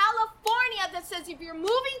in California that says if you're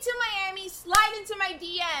moving to Miami, slide into my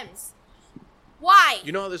DMs? Why?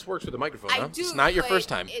 You know how this works with the microphone, I huh? do. It's not your but first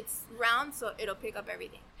time. It's round, so it'll pick up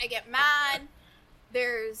everything. I get mad.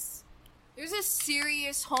 There's a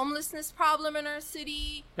serious homelessness problem in our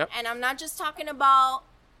city. Yep. And I'm not just talking about,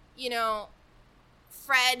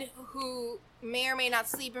 Fred, who may or may not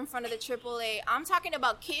sleep in front of the AAA. I'm talking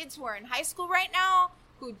about kids who are in high school right now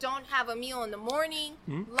who don't have a meal in the morning,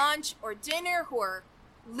 lunch, or dinner, who are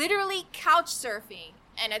literally couch surfing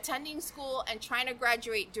and attending school and trying to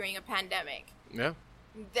graduate during a pandemic. Yeah.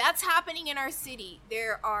 That's happening in our city.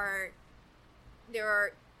 There are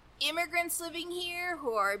immigrants living here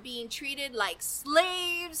who are being treated like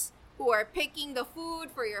slaves, who are picking the food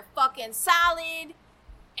for your fucking salad.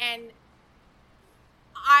 And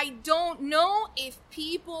I don't know if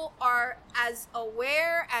people are as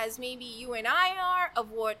aware as maybe you and I are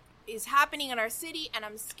of what is happening in our city. And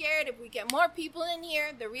I'm scared if we get more people in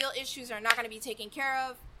here, the real issues are not going to be taken care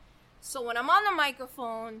of. So when I'm on the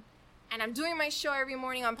microphone and I'm doing my show every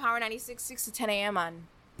morning on Power 96, 6 to 10 a.m. on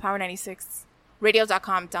Power 96,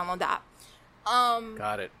 radio.com, download that.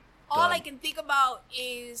 Got it. All Done. I can think about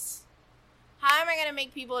is, how am I going to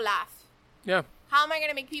make people laugh? Yeah. How am I going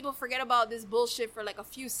to make people forget about this bullshit for like a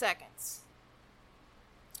few seconds?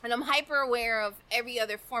 And I'm hyper aware of every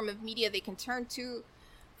other form of media they can turn to,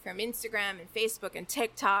 from Instagram and Facebook and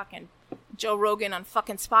TikTok and Joe Rogan on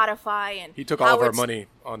fucking Spotify. And He took all of our Howard money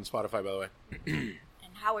on Spotify, by the way.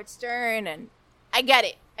 and Howard Stern, and I get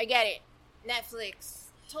it. I get it. Netflix.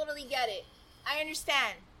 Totally get it. I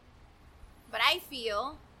understand. But I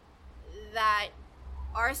feel that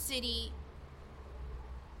our city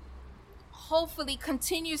hopefully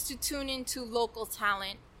continues to tune into local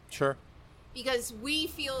talent Sure. because we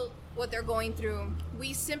feel what they're going through.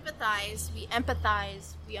 We sympathize, we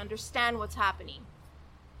empathize, we understand what's happening.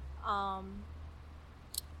 And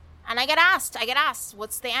I get asked,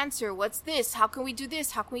 what's the answer? What's this? How can we do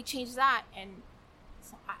this? How can we change that? And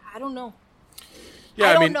so I don't know. Yeah, I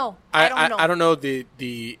I don't mean, know. I I don't know. I don't know.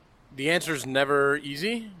 The answer's never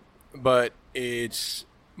easy, but it's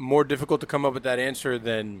more difficult to come up with that answer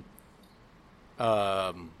than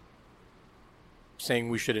saying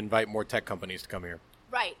we should invite more tech companies to come here.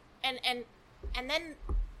 Right. And then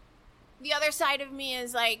the other side of me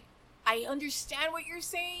is like, I understand what you're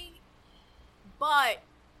saying, but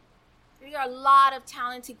there are a lot of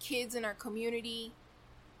talented kids in our community.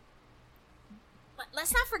 But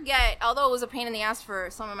let's not forget, although it was a pain in the ass for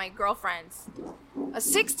some of my girlfriends, a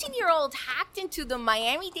 16-year-old hacked into the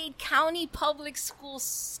Miami-Dade County public school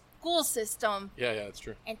system Yeah, that's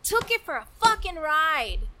true. and took it for a fucking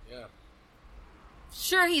ride. Yeah.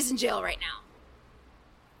 Sure, he's in jail right now.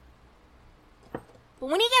 But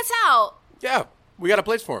when he gets out, Yeah, we got a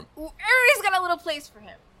place for him. everybody's got a little place for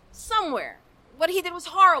him. Somewhere. What he did was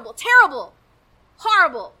horrible. Terrible.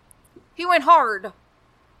 Horrible. He went hard.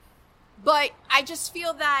 But I just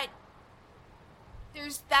feel that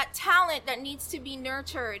there's that talent that needs to be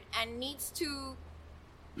nurtured and needs to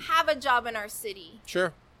have a job in our city.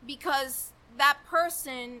 Sure. Because that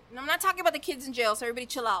person, and I'm not talking about the kids in jail, so everybody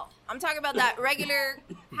chill out. I'm talking about that regular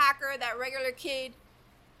hacker, that regular kid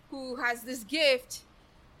who has this gift,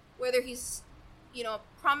 whether he's,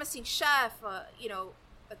 promising chef, a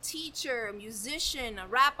teacher, a musician, a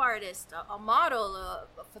rap artist, a model, a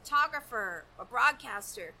photographer, a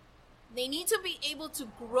broadcaster. They need to be able to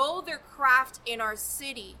grow their craft in our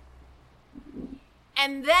city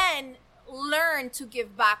and then learn to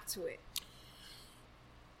give back to it.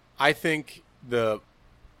 I think the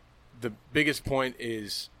biggest point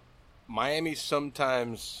is Miami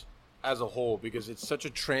sometimes as a whole, because it's such a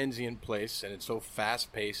transient place and it's so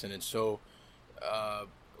fast paced and it's so a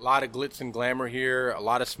lot of glitz and glamour here, a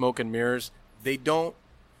lot of smoke and mirrors. We don't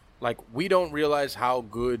realize how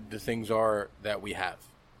good the things are that we have,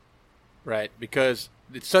 right? Because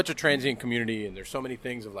it's such a transient community and there's so many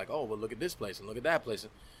things of like, oh, well, look at this place and look at that place.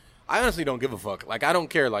 I honestly don't give a fuck. Like, I don't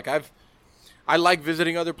care. Like, I like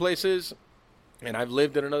visiting other places, and I've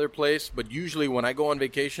lived in another place, but usually when I go on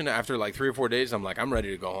vacation, after like 3 or 4 days, I'm like, I'm ready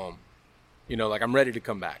to go home. I'm ready to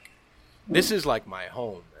come back. This is like my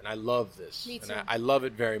home, and I love this. Me too. And I love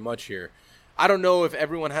it very much here. I don't know if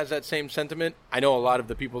everyone has that same sentiment. I know a lot of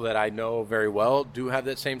the people that I know very well do have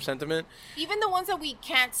that same sentiment. Even the ones that we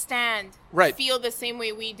can't stand Right. feel the same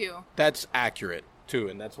way we do. That's accurate, too,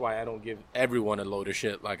 and that's why I don't give everyone a load of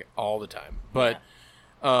shit like all the time. But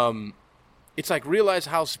it's like, realize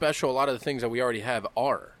how special a lot of the things that we already have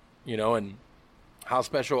are, and how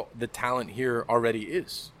special the talent here already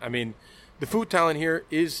is. I mean, the food talent here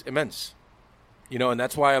is immense, and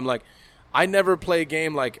that's why I'm like, I never play a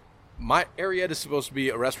game like my Arietta is supposed to be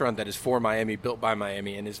a restaurant that is for Miami, built by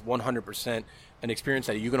Miami, and is 100% an experience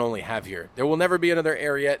that you can only have here. There will never be another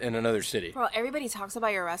Arietta in another city. Bro, everybody talks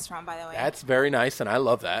about your restaurant, by the way. That's very nice, and I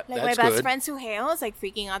love that. like That's my best good. friend Suhail is like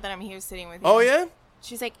freaking out that I'm here sitting with you. Oh, yeah?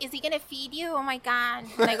 She's like, is he gonna feed you? Oh my god.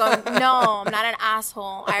 And I go, no, I'm not an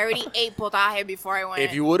asshole. I already ate potaje before I went.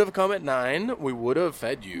 If you would have come at 9, we would have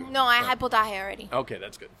fed you. No, I had potaje already. Okay,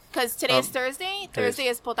 that's good. Because today's Thursday. today's- Thursday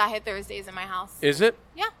is potaje Thursdays in my house. Is it?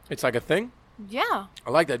 Yeah. It's like a thing? Yeah. I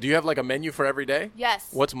like that. Do you have like a menu for every day? Yes.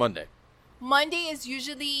 What's Monday? Monday is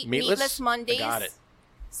usually Meatless? meatless Mondays. I got it.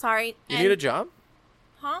 Sorry. You need a job?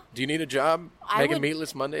 Huh? Do you need a job I making would-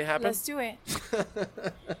 Meatless Monday happen? Let's do it.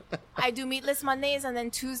 I do meatless Mondays, and then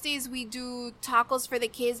Tuesdays we do tacos for the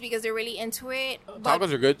kids because they're really into it. But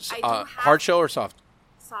Tacos are good. I do half Hard shell or soft?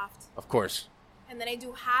 soft. Of course. And then I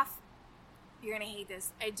do half. You're gonna hate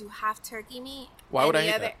this. I do half turkey meat. Why and would I the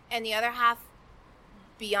hate other, that? And the other half,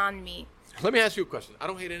 Beyond Meat. Let me ask you a question. I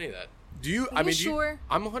don't hate any of that. Do you? Are you sure?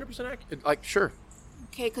 I'm 100% accurate. Like, sure.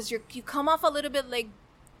 Okay, because you come off a little bit like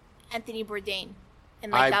Anthony Bourdain,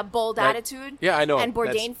 and like that bold right. attitude. Yeah, I know. And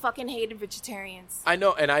Bourdain That's- fucking hated vegetarians. I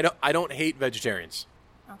know, and I don't hate vegetarians.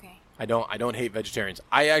 Okay. I don't hate vegetarians.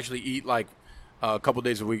 I actually eat like a couple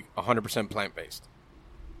days a week 100% plant-based.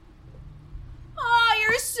 Oh,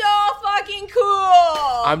 you're so fucking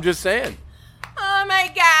cool. I'm just saying. Oh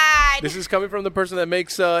my god. This is coming from the person that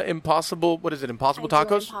makes Impossible, what is it, Impossible I do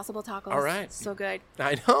Tacos? Impossible tacos. All right. So good.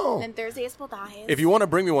 I know. And Thursday is potajes. If you want to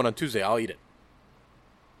bring me one on Tuesday, I'll eat it.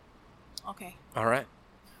 Okay. All right.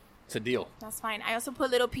 It's a deal. That's fine. I also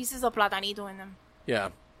put little pieces of platanito in them.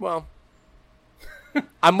 Yeah. Well,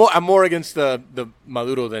 I'm more against the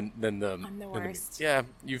maduro than the. I'm the worst. Yeah,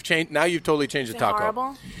 you've changed. Now you've totally changed Is the it taco.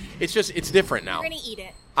 horrible? It's just it's different now. You're gonna eat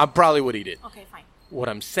it. I probably would eat it. Okay, fine. What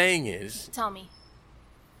I'm saying is, Tell me.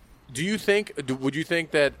 would you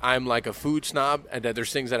think that I'm like a food snob and that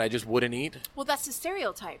there's things that I just wouldn't eat? Well, that's the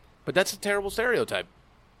stereotype. But that's a terrible stereotype.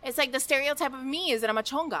 It's like the stereotype of me is that I'm a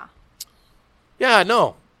chonga. Yeah,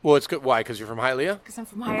 no. Well, it's good. Why? Because you're from Hialeah? Because I'm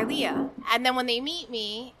from Hialeah. And then when they meet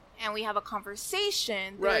me and we have a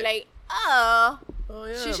conversation, they're Right. like, oh,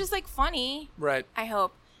 yeah. she's just like funny. Right. I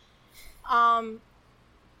hope.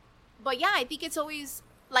 But yeah, I think it's always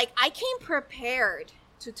like I came prepared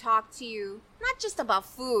to talk to you, not just about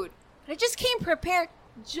food, but I just came prepared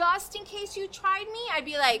just in case you tried me. I'd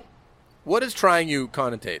be like, What does trying you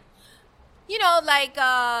connotate? you know, like,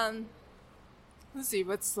 let's see,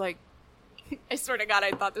 what's like, I swear to God,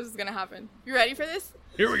 I thought this was going to happen. You ready for this?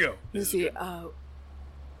 Here we go. Let's see,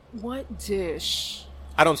 what dish?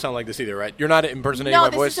 I don't sound like this either, right? You're not impersonating No, my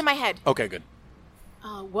this voice? is in my head. Okay, good.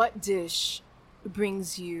 What dish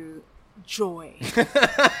brings you joy?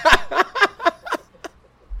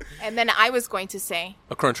 And then I was going to say,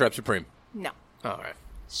 A Crunchwrap Supreme. no. All right.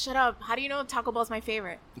 Shut up. How do you know Taco Bell's my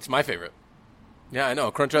favorite? It's my favorite. Yeah, I know.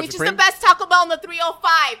 A Crunchwrap Which Supreme. is the best Taco Bell in the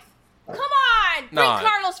 305? Come on! Bring No.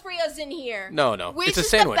 Carlos Frias in here. No. Which It's a is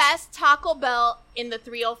sandwich. the best Taco Bell in the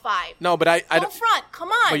 305? No, but I Don't don't. front. Come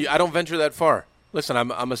on. But I don't venture that far. Listen,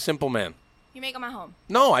 I'm a simple man. You make them at home.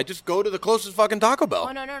 No, I just go to the closest fucking Taco Bell.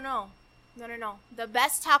 Oh, no. The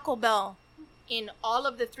best Taco Bell in all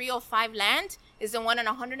of the 305 land is the one on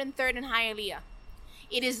 103rd and Hialeah.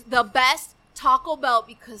 It is the best Taco Bell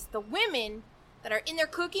because the women that are in there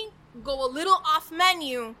cooking go a little off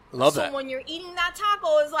menu. Love so that. when you're eating that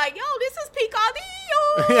taco, it's like, yo, this is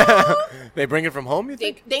picadillo. Yeah. They bring it from home, you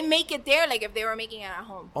think? They make it there like if they were making it at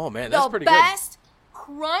home. Oh, man, that's pretty The best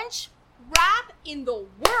crunch wrap in the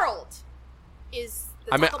world is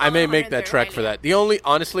the good. Taco I Bell may on make that 103rd trek for Hialeah. that. The only,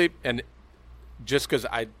 honestly, and just because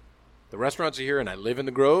the restaurants are here and I live in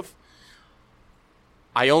the Grove,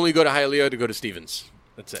 I only go to Hialeah to go to Stevens.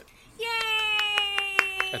 That's it.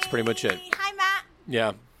 Yay! That's pretty much it. Hi, Matt.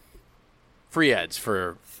 Yeah. Free ads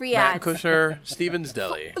for Free Matt ads. Kushner, Stevens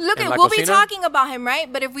Deli. Look, and at La we'll be Cocina. talking about him,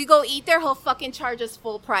 right? But if we go eat there, he'll fucking charge us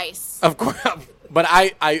full price. Of course, but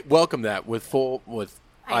I welcome that with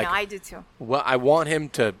I know, I do too. Well, I want him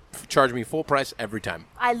to charge me full price every time.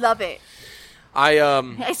 I love it.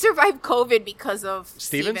 I survived COVID because of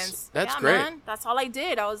Stevens? Stevens. That's yeah, great. Man. That's all I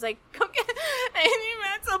did. I was like, come get any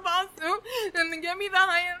matzo ball soup and then get me the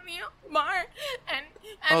Hialeah bar. And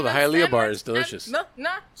Oh, the Hialeah bar is delicious. No,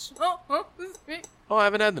 Oh, I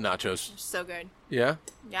haven't had the nachos. so good. Yeah.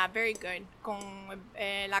 Yeah, very good. Con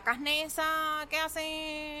la carne esa que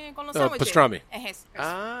hace con los Oh, sandwiches. pastrami. Es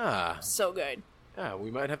Ah. so good. Yeah,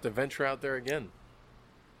 we might have to venture out there again.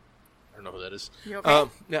 I don't know who that is. You okay?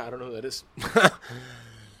 Yeah, I don't know who that is.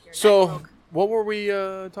 Your So, neck broke. what were we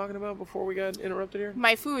talking about before we got interrupted here?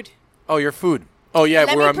 My food. Oh, your food. Oh, yeah,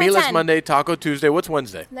 Let we're me on Meatless pretend. Monday, Taco Tuesday. What's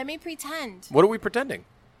Wednesday? Let me pretend What are we pretending?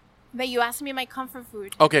 that you asked me my comfort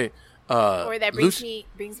food, Okay. or that Lucy,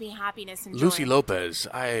 brings me happiness and joy. Lucy Lopez,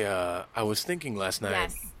 I was thinking last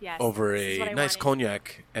night Yes, over this is what a I nice wanted.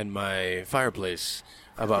 cognac in my fireplace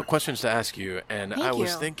about questions to ask you, and Thank I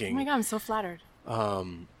was you. thinking, Oh my god, I'm so flattered.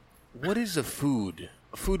 what is a food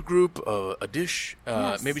group, a dish,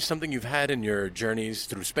 Yes. maybe something you've had in your journeys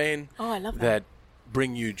through Spain Oh, I love that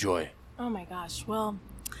bring you joy? Oh my gosh. Well,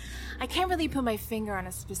 I can't really put my finger on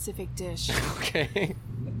a specific dish, Okay.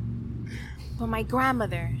 but my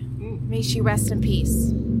grandmother, may she rest in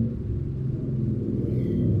peace.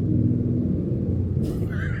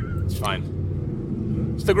 It's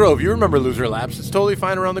fine. It's the Grove. You remember Loser Laps. It's totally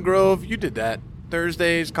fine around the Grove. You did that.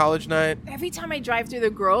 Thursdays, college night. Every time I drive through the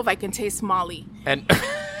Grove, I can taste Molly. And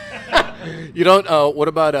you don't, what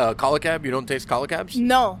about Colacab? You don't taste Colacabs?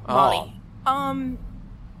 No, Oh. Molly.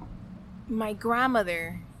 My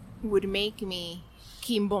grandmother would make me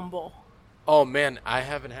quimbombo. Oh, man, I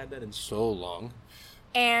haven't had that in so long.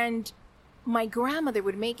 And my grandmother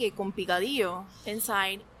would make it con picadillo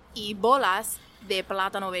inside y bolas de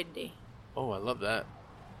plátano verde. Oh, I love that.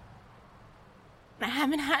 I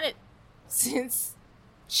haven't had it since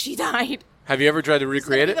she died. Have you ever tried to This is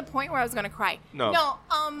recreate gonna be it? the point where I was gonna cry. No. No,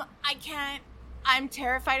 I can't. I'm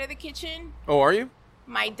terrified of the kitchen. Oh, are you?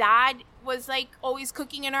 My dad was like always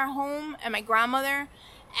cooking in our home, and my grandmother,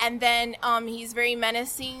 and then he's very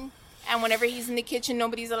menacing. And whenever he's in the kitchen,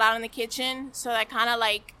 nobody's allowed in the kitchen. So that kind of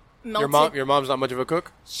like melted. Your mom's not much of a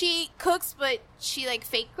cook? She cooks, but she like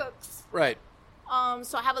fake cooks. Right.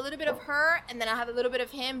 So I have a little bit of her, and then I have a little bit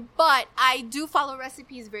of him. But I do follow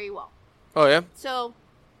recipes very well. Oh, yeah? So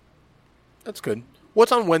That's good.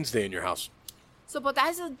 What's on Wednesday in your house?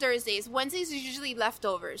 potajes are Thursdays. Wednesdays are usually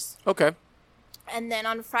leftovers. Okay. And then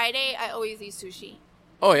on Friday, I always eat sushi.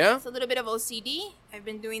 Oh, yeah? It's a little bit of OCD. I've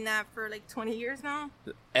been doing that for like 20 years now.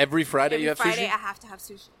 Every Friday you have Friday, sushi? I have to have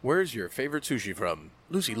sushi. Where's your favorite sushi from?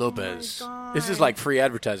 Lucy Lopez. God. This is like free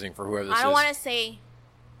advertising for whoever this I don't is. want to say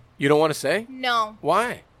You don't want to say? no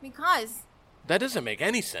Why? because That doesn't make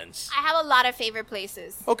any sense. I have a lot of favorite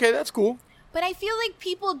places. Okay, that's cool. But I feel like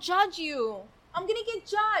people judge you. I'm going to get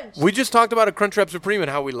judged. We just talked about a Crunchwrap Supreme and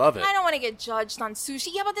how we love it. I don't want to get judged on sushi.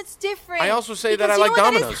 Yeah, but that's different. I also say that Because I you like know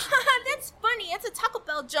what that is? Domino's. That's funny. That's a Taco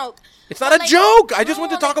Bell joke. It's not But a like, joke. I just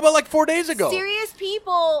went to no, talk about like 4 days ago. Serious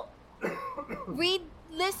people read,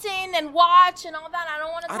 listen, and watch and all that. I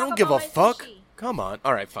don't want to talk I don't about give a my fuck. sushi. Come on.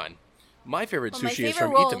 All right, fine. My favorite But my sushi is favorite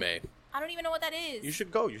from roll- Itame. I don't even know what that is. You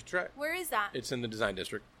should go. You should try it. Where is that? It's in the design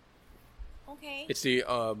district. Okay. It's the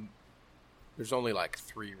there's only like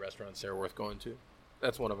 3 restaurants there worth going to.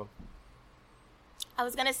 That's one of them. I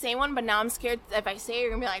was gonna say one, but now I'm scared. If I say it, you're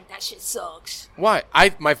gonna be like, "That shit sucks." Why?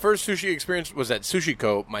 My first sushi experience was at Sushi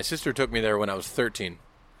Co. My sister took me there when I was 13.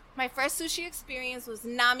 My first sushi experience was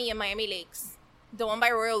Nami in Miami Lakes, the one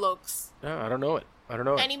by Royal Oaks. No, I don't know it. I don't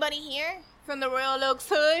know it. Anybody here from the Royal Oaks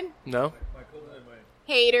hood? No?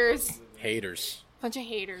 Haters. Haters. Bunch of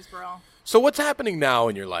haters, bro. So what's happening now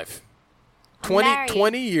in your life? I'm married.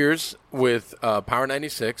 20 years with Power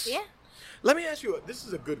 96. Yeah. Let me ask you, this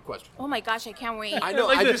is a good question. Oh my gosh, I can't wait. I know,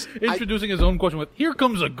 like I this, just... introducing his own question with, here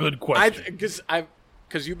comes a good question.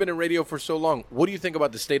 Because you've been in radio for so long, what do you think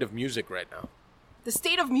about the state of music right now? The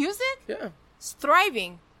state of music? Yeah. It's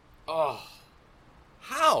thriving. Oh.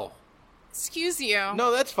 How? Excuse you.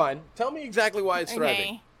 No, that's fine. Tell me exactly why it's thriving.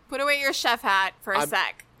 Okay. Put away your chef hat for a I'm-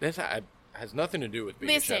 sec. This has nothing to do with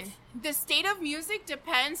being a Listen, chef. the state of music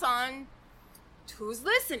depends on who's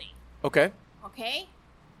listening. Okay. Okay?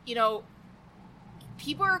 You know,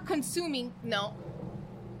 people are consuming, no,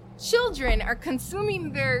 children are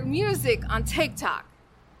consuming their music on TikTok.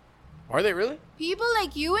 Are they really? People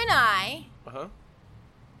like you and I Uh-huh.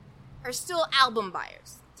 are still album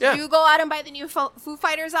buyers. Did Yeah. you go out and buy the new Foo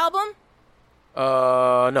Fighters album?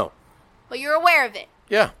 No. But you're aware of it.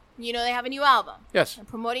 Yeah. You know they have a new album. Yes. They're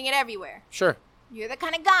promoting it everywhere. Sure. You're the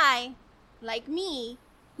kind of guy, like me,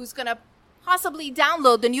 who's going to possibly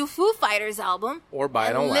download the new Foo Fighters album. Or buy it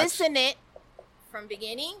and on wax. listen it from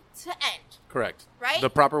beginning to end. Correct. Right? The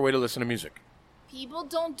proper way to listen to music. People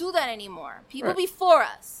don't do that anymore. People Right. before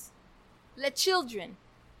us, the children,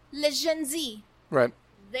 the Gen Z, Right.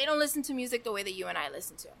 they don't listen to music the way that you and I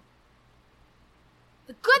listen to.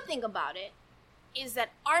 The good thing about it is that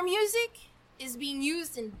our music is being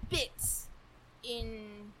used in bits,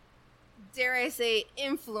 in, dare I say,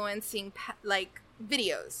 influencing like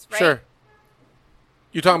videos, right? Sure.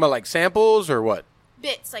 You talking about like samples or what?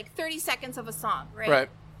 Bits, like 30 seconds of a song, right? Right.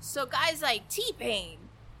 So guys like T-Pain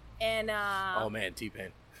and, Oh man,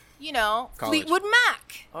 T-Pain. you know, College. Fleetwood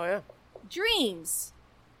Mac, Oh yeah. Dreams.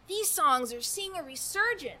 These songs are seeing a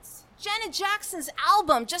resurgence. Janet Jackson's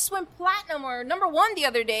album just went platinum or #1 the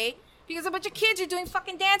other day because a bunch of kids are doing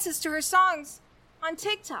fucking dances to her songs on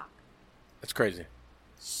TikTok. That's crazy.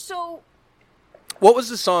 So, What was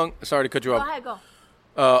the song? Sorry to cut you go off. ahead, go.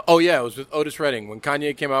 Oh yeah, it was with Otis Redding when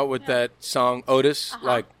Kanye came out with that song Otis. Uh-huh.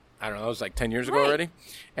 Like I don't know, it was like 10 years ago Right. already.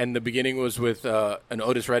 And the beginning was with an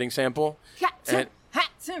Otis Redding sample. And- I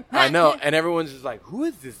I know, and everyone's just like, "Who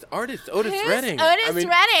is this artist, Otis Redding?" Otis I mean,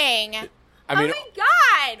 Redding. I mean, oh my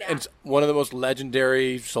god. and it's one of the most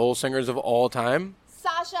legendary soul singers of all time.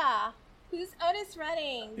 Sasha, who's Otis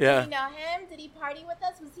Redding? Yeah. Do you know him? Did he party with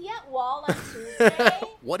us? Was he at Wall on Tuesday?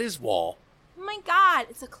 What is Wall? Oh my god,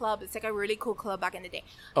 it's a club. It's like a really cool club back in the day.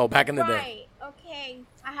 Oh, back in the day. Right. Okay.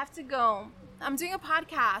 I have to go. I'm doing a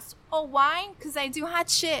podcast. Oh, why? Because I do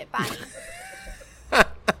hot shit. Bye.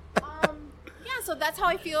 Yeah, so that's how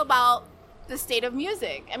I feel about the state of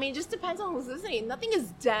music. I mean, it just depends on who's listening. Nothing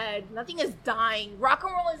is dead. Nothing is dying. Rock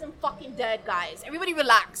and roll isn't fucking dead, guys. Everybody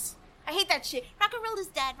relax. I hate that shit. Rock and roll is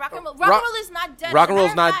dead. Rock and roll is not dead. Rock As a and roll's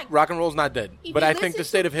matter of not fact, rock and roll's not dead. If But you I think listen the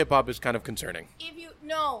state of hip hop is kind of concerning. If you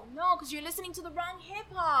no, because you're listening to the wrong hip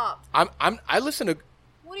hop. I listen to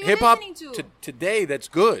What are you hip hop listening to? today. That's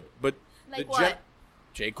good, but Like the what?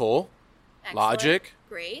 J. Cole, Excellent. Logic.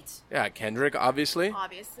 Great. Yeah, Kendrick, obviously.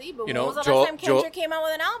 Obviously, but You when know, was the Joel- last time Kendrick came out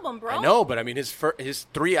with an album, bro? I know, but I mean, his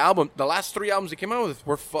 3 albums, the last 3 albums he came out with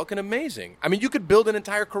were fucking amazing. I mean, you could build an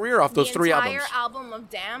entire career off those 3 albums. The entire album of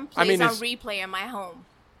Damn I plays mean, on it's- replay in my home.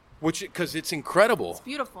 Which, because it's incredible. It's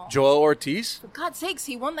beautiful. Joel Ortiz? For God's sakes,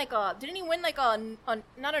 he won like a... Didn't he win like a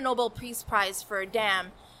not a Nobel Peace Prize for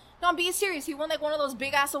Damn. No, I'm being serious. He won like one of those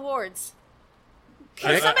big-ass awards.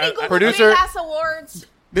 Can somebody Google Producer- big-ass awards?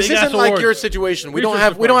 This Big-ass isn't like awards. your situation. We don't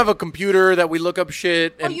Research have a computer that we look up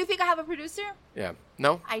shit. Oh, And, you think I have a producer? yeah.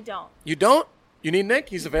 No? I don't. You don't? You need Nick?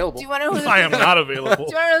 He's available. Do you want to know who the, I am not available.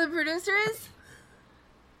 Do you want to know who the producer is?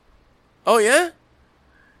 Oh, yeah?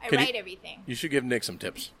 I Can you- write everything. You should give Nick some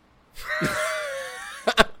tips.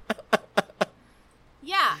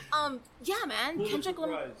 Yeah, man. Kendrick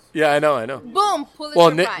Lamar. Yeah, I know. Boom, Pulitzer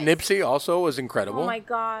Well, Prize. Nipsey also was incredible. Oh my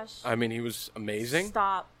gosh. I mean, he was amazing.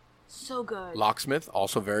 Stop. So good. Locksmith,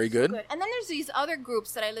 also very good. Good. And then there's these other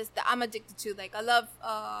groups that I list that I'm addicted to. Like I love,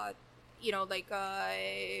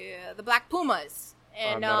 the Black Pumas,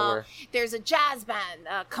 and I'm not aware. there's a jazz band,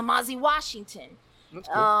 Kamasi Washington. That's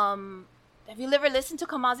cool. Have you ever listened to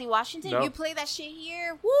Kamasi Washington? No. You play that shit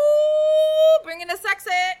here. Woo! Bringing the sex.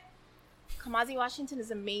 Kamasi Washington is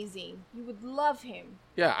amazing. You would love him.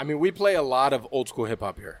 Yeah, I mean, we play a lot of old school hip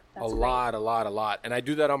hop here. That's a right. lot. And I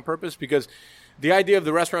do that on purpose because the idea of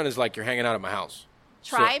the restaurant is like you're hanging out at my house.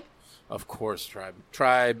 So- Tribe. of course, Tribe,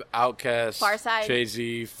 Outkast, Pharcyde.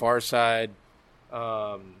 Jay-Z, Pharcyde,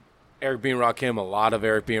 Eric B. and Rakim, a lot of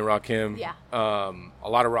Eric B. and Rakim. Yeah. A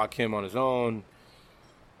lot of Rakim on his own.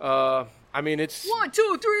 I mean, it's 1,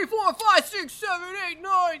 2, 3, 4, 5, 6, 7, 8,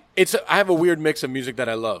 9. I have a weird mix of music that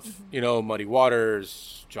I love. You know, Muddy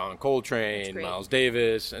Waters, John Coltrane, great. Miles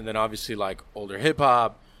Davis, and then obviously like older hip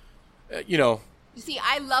hop. You know, You see,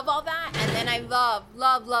 I love all that, and then I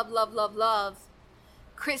love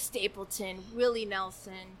Chris Stapleton, Willie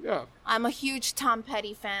Nelson. yeah, I'm a huge Tom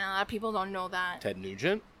Petty fan. A lot of people don't know that. Ted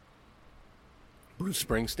Nugent, Bruce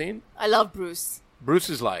Springsteen. I love Bruce. Bruce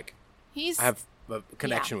is like He's. I have a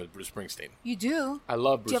connection with Bruce Springsteen. You do? I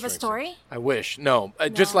love Bruce. Do you have a Springsteen. story? I wish. No,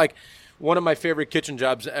 just No. like one of my favorite kitchen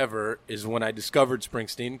jobs ever is when I discovered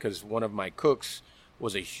Springsteen because one of my cooks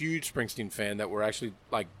was a huge Springsteen fan that we're actually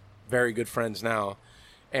like very good friends now,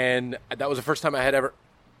 and that was the first time I had ever.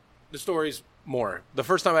 The story's more. The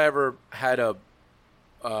first time I ever had a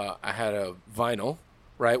vinyl.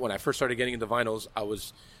 Right when I first started getting into vinyls, I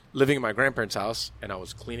was living in my grandparents' house and I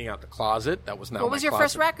was cleaning out the closet. That was now. What was my your closet.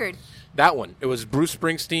 first record? That one. It was Bruce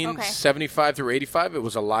Springsteen, Okay. 75 through 85. It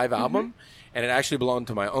was a live album, and it actually belonged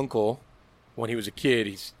to my uncle when he was a kid.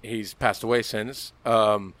 He's passed away since,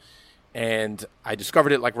 and I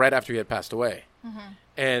discovered it like right after he had passed away.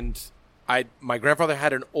 And my grandfather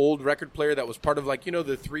had an old record player that was part of like, you know,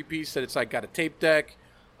 the 3-piece that it's like got a tape deck,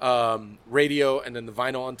 radio, and then the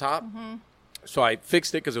vinyl on top. So I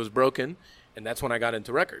fixed it because it was broken. And that's when I got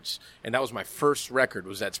into records. And that was my first record,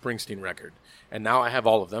 was that Springsteen record. And now I have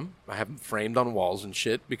all of them. I have them framed on walls and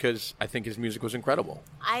shit because I think his music was incredible.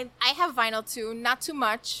 I have vinyl too, not too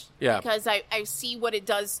much. Yeah. Because I see what it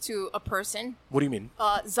does to a person. What do you mean?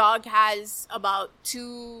 Zog has about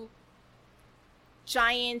 2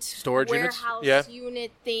 giant Storage units? warehouse Yeah.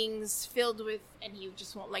 unit things filled with, and he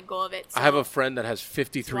just won't let go of it. I have a friend that has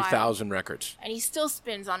 53,000 records. and he still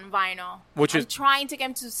spins on vinyl. Which I'm is- trying to get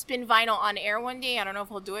him to spin vinyl on air one day. I don't know if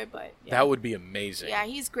he'll do it, but yeah. That would be amazing. Yeah,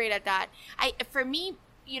 he's great at that. For me,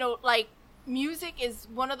 you know, like music is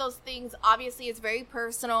one of those things. Obviously, it's very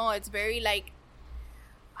personal. It's very like,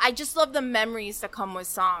 I just love the memories that come with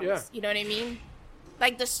songs. Yeah. You know what I mean?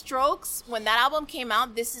 Like The Strokes, when that album came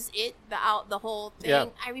out, This Is It, the whole thing. Yeah.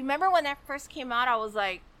 I remember when that first came out, I was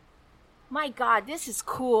like, my God, this is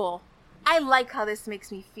cool. I like how this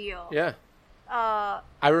makes me feel. Yeah.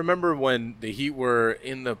 I remember when the Heat were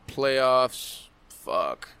in the playoffs.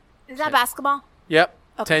 Fuck. Is that basketball? Yep.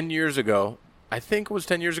 Okay. 10 years ago. I think it was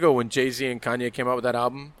 10 years ago when Jay-Z and Kanye came out with that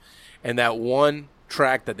album. And that one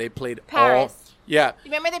track that they played Paris. Yeah.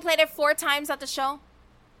 Remember they played it 4 times at the show?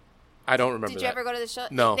 I don't remember Did that. you ever go to the show?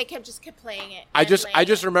 No. They just kept playing it. I and just playing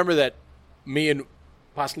it. remember that me and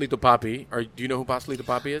Pastelito Papi, or do you know who Pastelito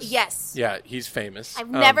Papi is? Yes. Yeah, he's famous. I've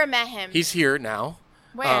never met him. He's here now.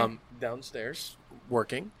 Where? Downstairs,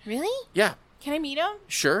 working. Really? Yeah, Can I meet him?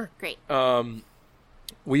 sure. Great.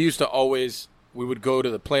 We used to we would go to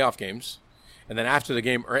the playoff games, and then after the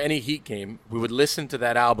game or any Heat game, we would listen to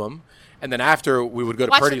that album, and then after we would go to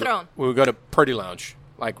Watch the Purdy. Throne. We would go to Purdy Lounge.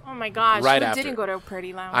 Like, Oh my gosh. right Who after. didn't go to a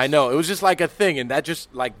Pretty Lounge? I know, it was just like a thing, and that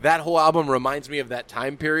just like that whole album reminds me of that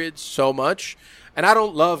time period so much. And I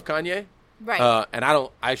don't love Kanye, Right. and I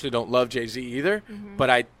actually don't love Jay-Z either.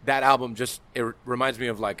 But that album it reminds me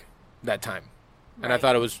of like that time, and I Right.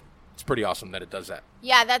 thought it's pretty awesome that it does that.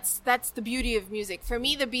 Yeah, that's the beauty of music. For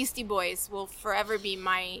me, the Beastie Boys will forever be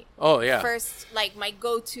my Oh yeah, first, like my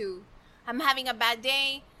go-to. I'm having a bad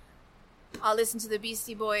day. I'll listen to the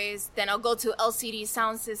Beastie Boys. Then I'll go to LCD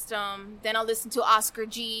Sound System. Then I'll listen to Oscar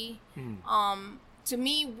G. To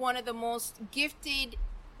me, one of the most gifted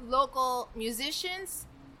local musicians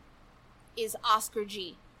is Oscar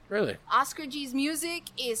G. Really? Oscar G's music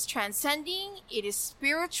is transcending. It is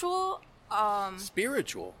spiritual.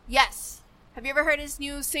 Spiritual? Yes. Have you ever heard his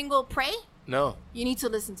new single, Pray? No. You need to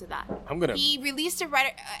listen to that. I'm going to... He released it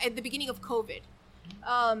right at the beginning of COVID.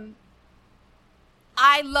 I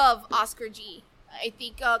love Oscar G. I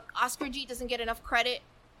think Oscar G doesn't get enough credit.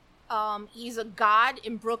 He's a god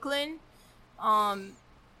in Brooklyn.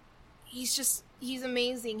 He's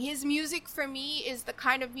amazing. His music for me is the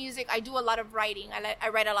kind of music. I do a lot of writing. I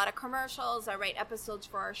write a lot of commercials. I write episodes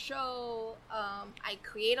for our show. I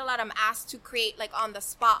create a lot. I'm asked to create like on the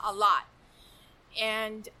spot a lot.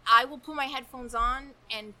 And I will put my headphones on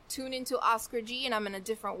and tune into Oscar G, and I'm in a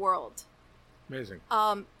different world. Amazing.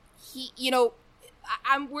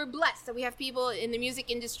 We're blessed that we have people in the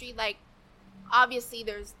music industry. Like, obviously,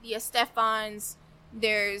 there's the Estefans.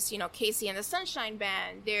 There's, Casey and the Sunshine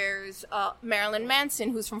Band. There's Marilyn Manson,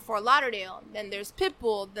 who's from Fort Lauderdale. Then there's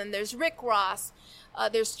Pitbull. Then there's Rick Ross.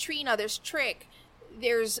 There's Trina. There's Trick.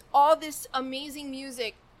 There's all this amazing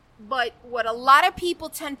music. But what a lot of people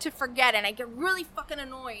tend to forget, and I get really fucking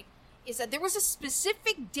annoyed, is that there was a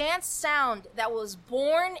specific dance sound that was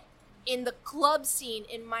born in the club scene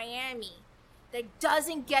in Miami that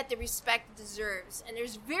doesn't get the respect it deserves. And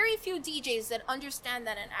there's very few DJs that understand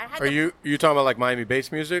that. And I had you talking about like Miami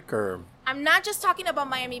bass music, or? I'm not just talking about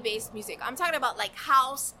Miami-based music. I'm talking about like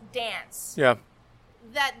house dance. Yeah.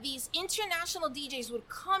 That these international DJs would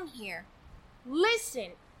come here,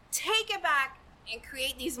 listen, take it back, and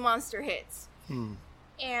create these monster hits.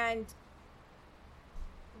 And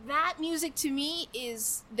that music to me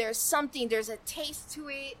there's a taste to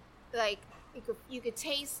it. Like you could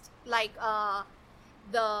taste like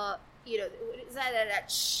the is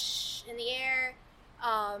that shh in the air.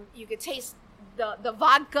 You could taste the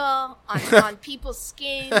vodka on people's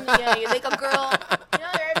skin. You lick a girl. You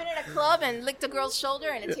ever been in a club and licked a girl's shoulder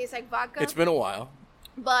and it tastes like vodka? It's been a while.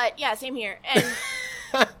 But yeah, same here. And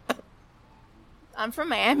I'm from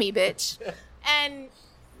Miami, bitch. And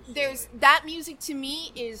there's that music to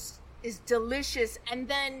me is delicious. And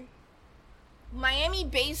then Miami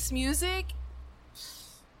bass music,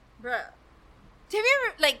 bruh. Have you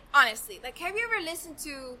ever, honestly, have you ever listened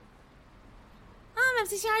to I'm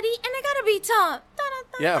MC Shadi and I gotta be tough?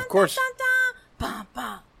 Yeah, of course.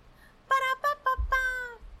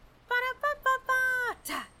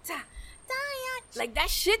 Like that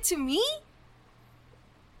shit to me,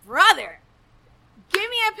 brother. Give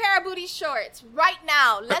me a pair of booty shorts right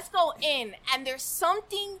now. Let's go in. And there's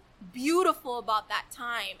something beautiful about that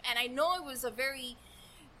time. And I know it was a very,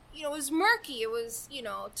 it was murky. It was,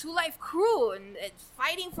 2 Live Crew and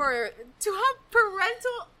fighting to have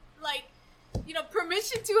parental,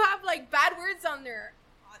 permission to have bad words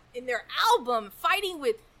in their album. Fighting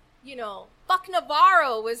with, Fuck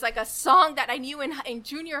Navarro was a song that I knew in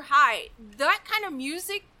junior high. That kind of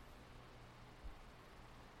music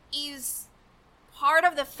is part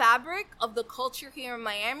of the fabric of the culture here in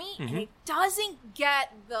Miami, and it doesn't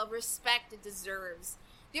get the respect it deserves.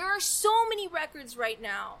 There are so many records right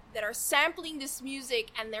now that are sampling this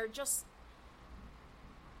music, and they're just...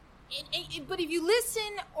 But if you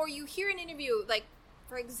listen or you hear an interview,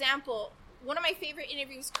 for example, one of my favorite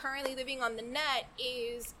interviews currently living on the net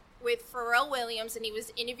is with Pharrell Williams, and he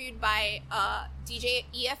was interviewed by DJ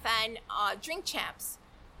EFN Drink Champs.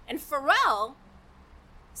 And Pharrell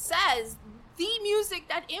says the music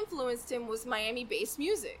that influenced him was Miami-based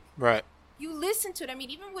music. Right. You listen to it. I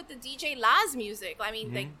mean, even with the DJ Laz music. I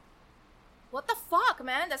mean, what the fuck,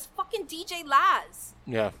 man? That's fucking DJ Laz.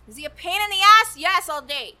 Yeah. Is he a pain in the ass? Yes, all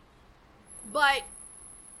day. But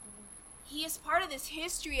he is part of this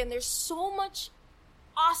history, and there's so much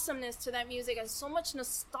awesomeness to that music and so much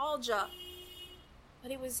nostalgia.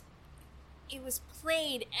 But it was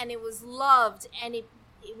played, and it was loved, and it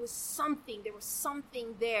was something. There was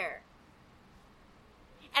something there.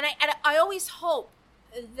 And I always hope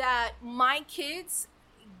that my kids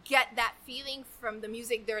get that feeling from the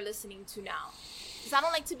music they're listening to now. Because I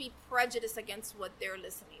don't like to be prejudiced against what they're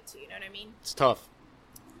listening to, you know what I mean? It's tough.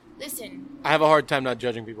 Listen. I have a hard time not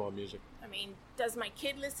judging people on music. I mean, does my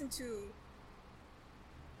kid listen to...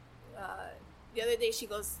 the other day she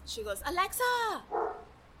goes, Alexa!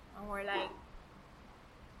 And we're like...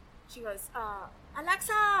 She goes,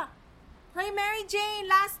 Alexa! Play Mary Jane,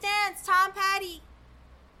 Last Dance, Tom Petty.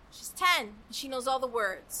 She's 10. And she knows all the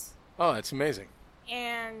words. Oh, that's amazing.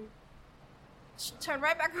 And she'll turn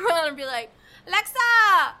right back around and be like,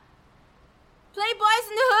 Alexa! Play Boys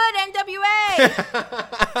in the Hood,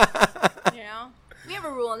 NWA! You know? We have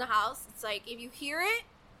a rule in the house. It's like, if you hear it,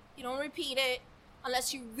 you don't repeat it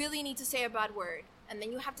unless you really need to say a bad word. And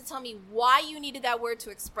then you have to tell me why you needed that word to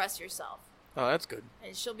express yourself. Oh, that's good.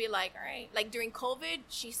 And she'll be like, all right. Like during COVID,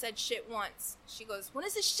 she said shit once. She goes, when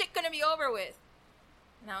is this shit going to be over with?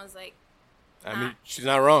 And I was like, I mean, she's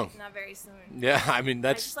not wrong. not very soon. Yeah, I mean, I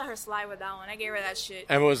that's... just let her slide with that one. I gave her that shit.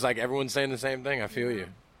 Everyone's saying the same thing. I feel you.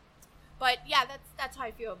 But yeah, that's how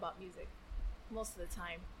I feel about music most of the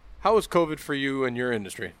time. How was COVID for you and your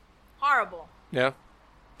industry? Horrible. Yeah?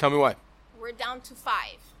 Tell me why. We're down to 5.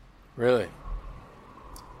 Really?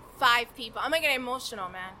 5 people. I'm going to get emotional,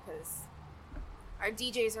 man, because our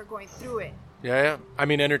DJs are going through it. Yeah. I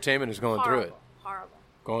mean, entertainment is going through it. Horrible.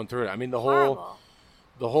 Going through it. I mean, the Horrible. whole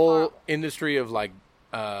Horrible. industry of like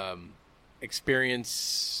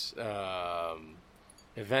experience,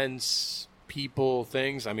 events, people,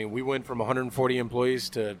 things. I mean, we went from 140 employees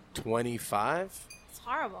to 25. It's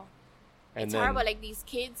horrible. And It's then, horrible. Like these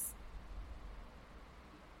kids,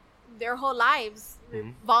 their whole lives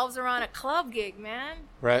Mm-hmm. revolves around a club gig, man,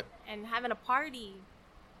 right? and having a party.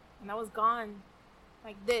 And I was gone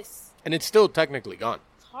like this. And it's still technically gone.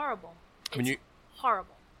 It's horrible. I mean, It's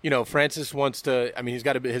horrible. you know, Francis wants to. I mean, he's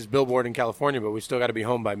got his billboard in California, but we still got to be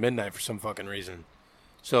home by midnight for some fucking reason.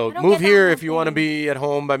 So I don't move get that here whole if you want to thing. be at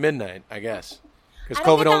home by midnight, I guess. Because I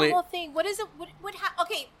don't COVID get that only. whole thing. What is it?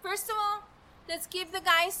 Okay, first of all, let's give the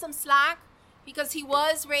guy some slack because he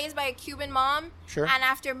was raised by a Cuban mom. Sure. And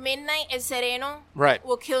after midnight, el sereno Right.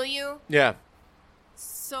 will kill you. Yeah.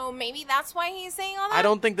 So maybe that's why he's saying all that. I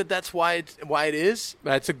don't think that's why it is.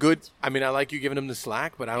 That's a good. I mean, I like you giving him the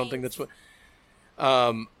slack, but I don't think that's what.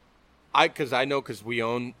 Because we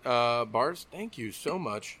own bars. Thank you so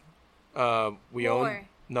much. We own More.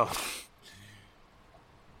 no.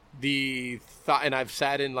 The thought, and I've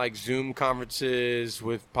sat in like Zoom conferences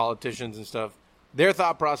with politicians and stuff. Their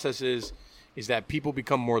thought process is that people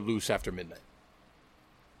become more loose after midnight,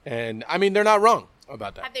 and I mean they're not wrong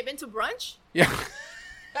about that. Have they been to brunch? Yeah.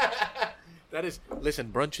 That is,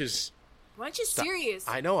 listen, brunch is, Brunch is serious.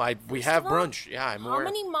 I know, we First have of all, brunch. Yeah, I'm How aware.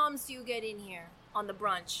 many moms do you get in here on the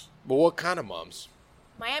brunch? But what kind of moms?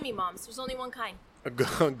 Miami moms. There's only one kind, A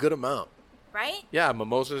good amount. right? Yeah,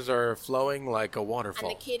 mimosas are flowing like a And waterfall.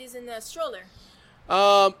 the kid is in the stroller.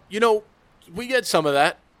 You know, we get some of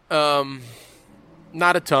that.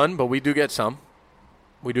 Not a ton, but we do get some.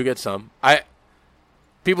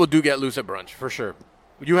 People do get loose at brunch, for sure.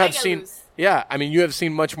 You have get seen, loose. yeah, I mean, you have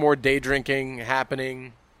seen much more day drinking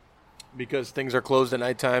happening because things are closed at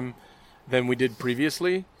nighttime than we did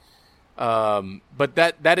previously. But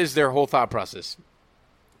that is their whole thought process.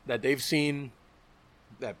 That they've seen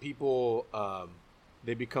that people,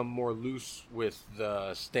 they become more loose with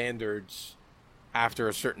the standards after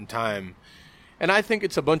a certain time. And I think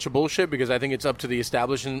it's a bunch of bullshit because I think it's up to the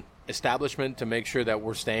establishment to make sure that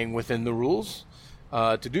we're staying within the rules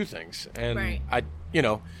to do things. And Right.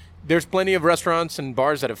 there's plenty of restaurants and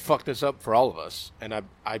bars that have fucked this up for all of us. And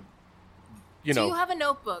Do you have a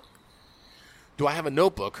notebook? do I have a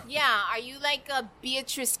notebook? Yeah. Are you like a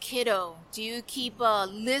Beatrice Kiddo? Do you keep a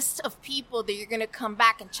list of people that you're going to come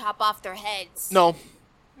back and chop off their heads? No,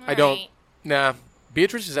 I don't. Right. Nah,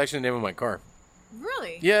 Beatrice is actually the name of my car.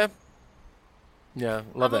 Really? Yeah, love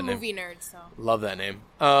I'm that a name. movie nerd, so. Love that name.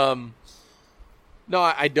 No,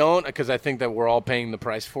 I don't, because I think that we're all paying the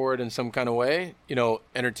price for it in some kind of way. You know,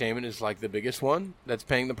 entertainment is like the biggest one that's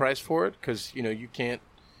paying the price for it, because, you know, you can't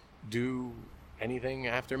do anything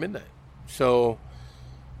after midnight. So,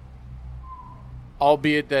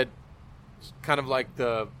 albeit that kind of like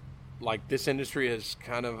this industry has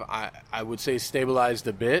kind of, I would say, stabilized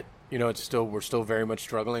a bit. You know, we're still very much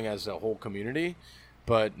struggling as a whole community,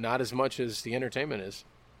 but not as much as the entertainment is.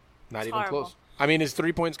 Not It's even horrible. close. I mean, is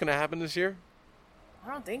 3 Points going to happen this year?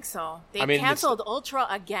 I don't think so. They I mean, canceled Ultra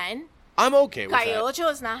again. I'm okay with that. Calle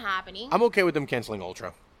is not happening. I'm okay with them canceling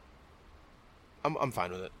Ultra. I'm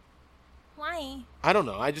fine with it. Why? I don't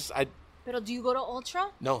know. Pero do you go to Ultra?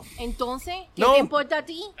 No. Entonces, ¿qué No. te importa a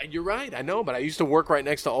ti? You're right. I know, but I used to work right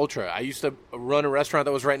next to Ultra. I used to run a restaurant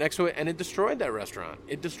that was right next to it, and it destroyed that restaurant.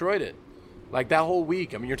 It destroyed it. Like that whole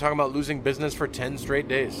week. I mean, you're talking about losing business for 10 straight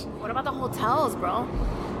days. What about the hotels, bro?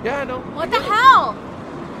 Yeah, I know. What the hell?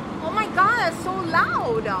 Oh my god, that's so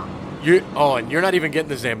loud. And you're not even getting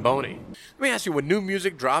the Zamboni. Let me ask you, when new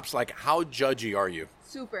music drops, like, how judgy are you?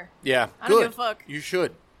 Super. Yeah, I good. don't give a fuck. You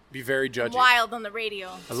should be very judgy. Wild on the radio.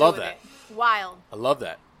 I love Too with that. it. Wild. I love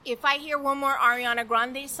that. If I hear one more Ariana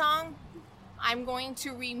Grande song, I'm going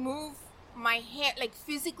to remove my hair, like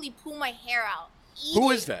physically pull my hair out. Eat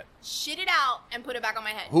Who it, is that? Shit it out and put it back on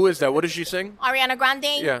my head. Who is that? What does she sing? Ariana Grande?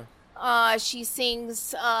 Yeah. She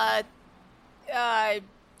sings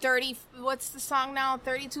 30. What's the song now?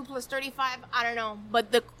 32 plus 35. I don't know.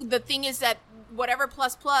 But the thing is that whatever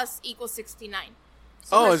plus equals 69.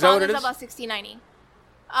 So Oh, her is that what song it is? About 69.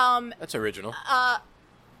 That's original.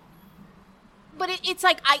 But it's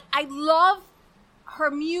like I love her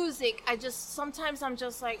music. Sometimes I'm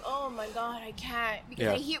just like, oh my god, I can't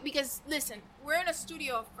because listen, we're in a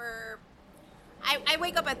studio for. I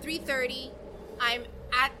wake up at 3:30. I'm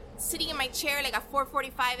sitting in my chair like at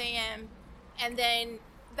 4:45 a.m. and then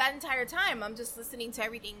that entire time I'm just listening to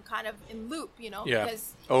everything kind of in loop, Yeah,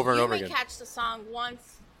 because over and you over may again. catch the song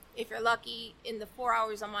once if you're lucky in the 4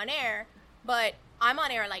 hours I'm on air, but I'm on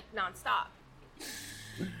air like nonstop.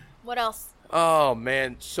 What else? Oh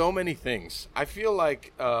man, so many things. I feel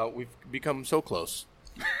like we've become so close.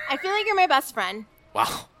 I feel like you're my best friend.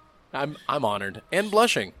 Wow, I'm honored and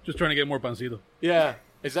blushing. Just trying to get more pancito. Yeah,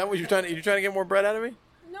 is that what you're trying to? You're trying to get more bread out of me?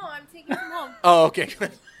 No, I'm taking some home. Oh, okay.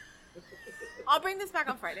 Good. I'll bring this back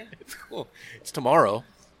on Friday. It's cool. It's tomorrow.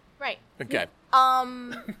 Right. Okay.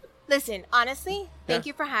 Listen, honestly, thank Yeah.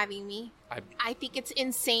 you for having me. I- I think it's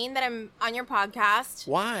insane that I'm on your podcast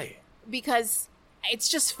Why? because it's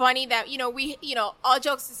just funny that, all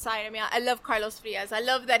jokes aside, I mean, I love Carlos Frias. I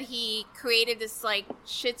love that he created this like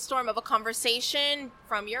shitstorm of a conversation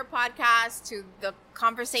from your podcast to the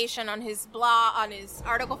conversation on his blog, on his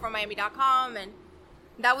article from Miami.com. And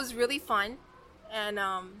that was really fun. And,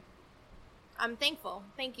 I'm thankful.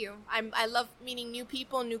 Thank you. I love meeting new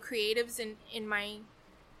people, new creatives in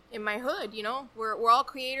my hood. We're all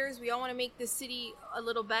creators. We all want to make this city a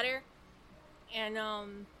little better, and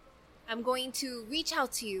I'm going to reach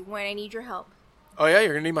out to you when I need your help. Oh yeah,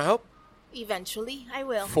 you're gonna need my help. Eventually, I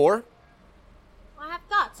will. For? I have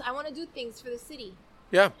thoughts. I want to do things for the city,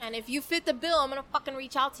 Yeah. and if you fit the bill, I'm gonna fucking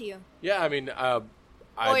reach out to you. Yeah. I mean, Or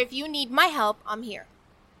I if you need my help, I'm here.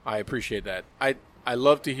 appreciate that. I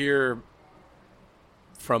love to hear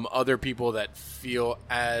from other people that feel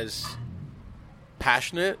as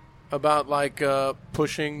passionate about like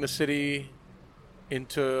pushing the city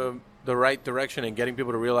into the right direction and getting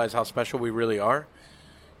people to realize how special we really are.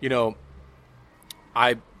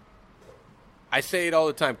 I say it all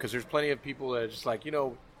the time because there's plenty of people that are just like,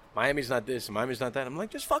 Miami's not this and Miami's not that. I'm like,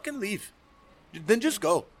 just fucking leave. Then just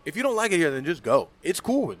go. If you don't like it here, then just go. It's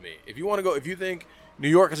cool with me. If you want to go, if you think New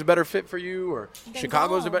York is a better fit for you or Then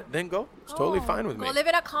Chicago's go. a better, then go. It's totally fine with me. Go live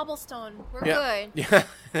in a cobblestone. We're Yeah. good. Yeah,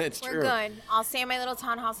 it's We're true. good. I'll stay in my little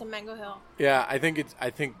townhouse in Mango Hill. Yeah, I think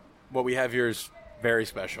what we have here is very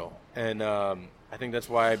special, and I think that's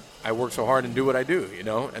why I work so hard and do what I do.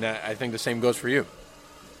 And I think the same goes for you.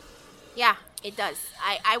 Yeah, it does.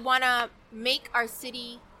 I want to make our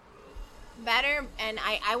city better, and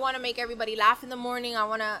I want to make everybody laugh in the morning.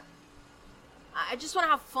 I just want to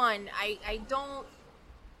have fun. I don't.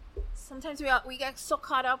 Sometimes we get so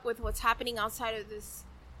caught up with what's happening outside of this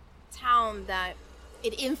town that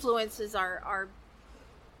it influences our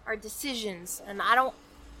decisions, and I don't.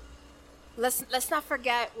 Let's not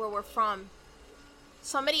forget where we're from.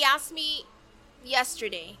 Somebody asked me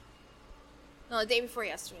yesterday, no, the day before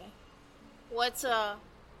yesterday, what's a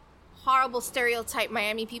horrible stereotype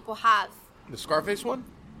Miami people have? The Scarface one?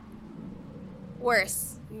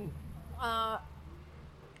 Worse.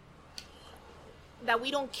 That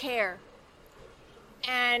we don't care.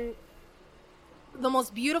 And the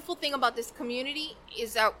most beautiful thing about this community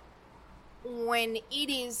is that when it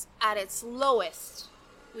is at its lowest,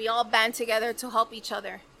 we all band together to help each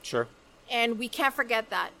other. Sure. And we can't forget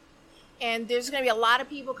that. And there's going to be a lot of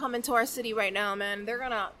people coming to our city right now, man. They're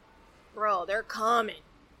coming.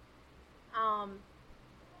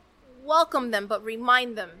 Welcome them, but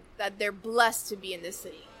remind them that they're blessed to be in this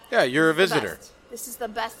city. Yeah, you're a This is the visitor. best. This is the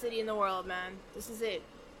best city in the world, man. This is it.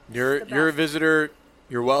 You're the a best. visitor.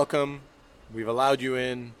 You're welcome. We've allowed you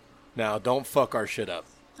in. Now, don't fuck our shit up.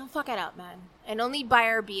 Don't fuck it up, man. And only buy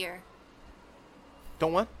our beer.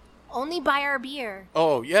 Don't what? Only buy our beer.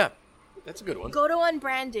 Oh yeah, that's a good one. Go to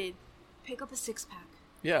Unbranded. Pick up a 6-pack.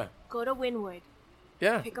 Yeah, Go to Wynwood.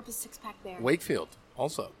 yeah. Pick up a 6-pack there. Wakefield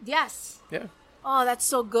also. Yes. Yeah, Oh, that's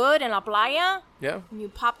so good. In La Playa. yeah. When you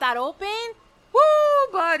pop that open.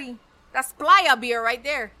 Woo, buddy. That's Playa beer right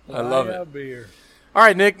there. I love it. Beer. All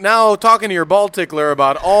right, Nick, now talking to your ball tickler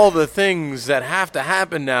about all the things that have to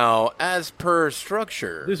happen now as per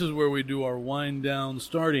structure. This is where we do our wind down,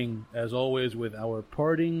 starting, as always, with our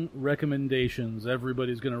parting recommendations.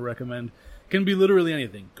 Everybody's going to recommend. Can be literally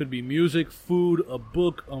anything. Could be music, food, a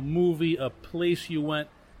book, a movie, a place you went.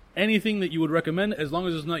 Anything that you would recommend, as long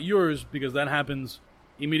as it's not yours, because that happens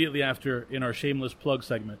immediately after in our shameless plug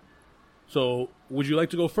segment. So, would you like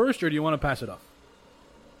to go first, or do you want to pass it off?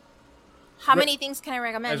 How many things can I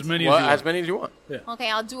recommend? As many Well, as you as want. many as you want. Okay,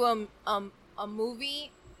 I'll do a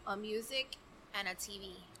movie. a music, and a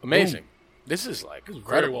TV. Amazing. This is like Very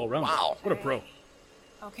incredible. well rounded. Wow. What a pro.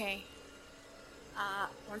 Okay.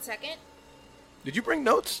 1 second. Did you bring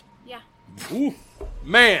notes? Yeah. Ooh.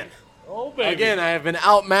 Man. Oh, baby. Again, I have been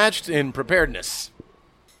outmatched in preparedness.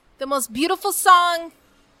 The most beautiful song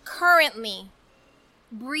currently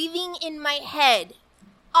breathing in my head,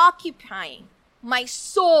 occupying my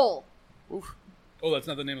soul, Oof. Oh, that's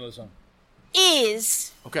not the name of the song.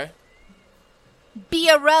 is Okay. Be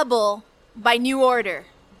a Rebel by New Order.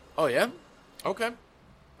 Oh, yeah? Okay.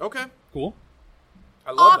 Okay. Cool.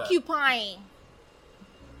 I love Occupying.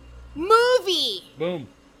 Movie. Boom.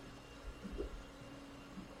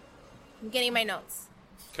 I'm getting my notes.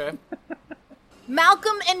 that. Okay.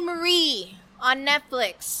 Malcolm and Marie on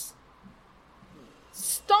Netflix.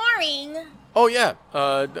 Starring Oh, yeah.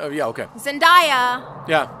 Yeah, okay. Zendaya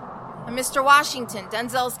Yeah. and Mr. Washington,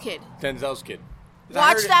 Denzel's kid. Denzel's kid.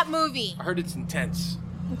 Watch that movie. I heard it's intense.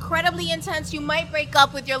 Incredibly intense. You might break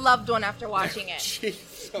up with your loved one after watching it.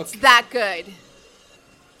 Jeez. It's that good.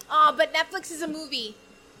 Oh, but Netflix is a movie.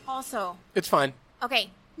 Also. It's fine. Okay.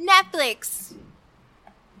 Netflix.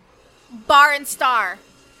 Bar and Star.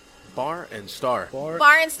 Bar and Star.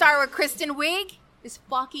 Bar and Star with Kristen Wiig is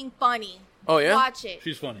fucking funny. Oh, yeah? Watch it.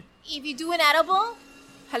 She's funny. If you do an edible,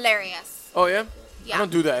 hilarious. Oh, yeah? Yeah. I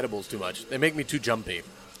don't do the edibles too much. They make me too jumpy.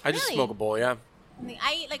 I just Really? smoke a bowl, yeah.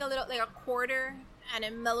 I eat like a quarter, and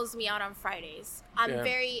it mellows me out on Fridays.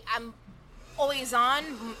 I'm always on,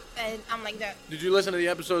 and I'm like that. Did you listen to the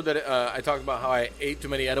episode that I talked about how I ate too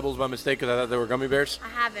many edibles by mistake because I thought they were gummy bears? I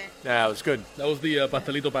haven't. Yeah, it was good. That was the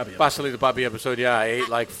Pastelito Papi. Pastelito Papi episode, yeah. I ate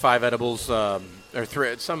like 5 edibles, or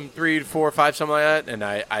 3, 4, 5, something like that, and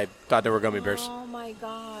I thought they were gummy bears. Oh my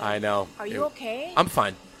god. I know. Are you okay? I'm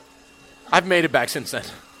fine. I've made it back since then.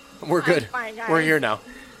 We're good. fine, guys. We're here now.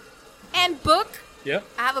 And book. Yeah.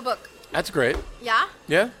 I have a book. That's great. Yeah?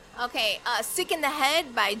 Yeah? Okay, Sick in the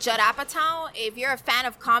Head by Judd Apatow. If you're a fan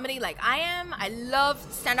of comedy like I am, I love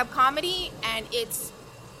stand-up comedy, and it's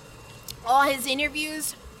all his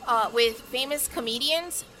interviews with famous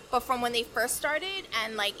comedians, but from when they first started,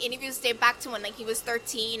 and like interviews date back to when like he was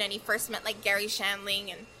 13 and he first met like Gary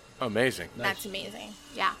Shandling, and Amazing. that's amazing.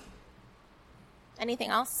 Yeah.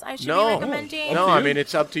 Anything else I should be No. recommending? No, to I you. mean,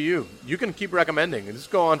 it's up to you. You can keep recommending.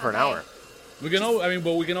 Just go on for an Okay. hour. We can.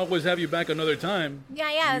 But we can always have you back another time.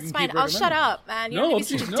 Yeah, You that's can fine. keep I'll shut recommending. up, man. You No, don't I'm need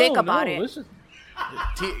to be such a no, dick about no, it. Listen.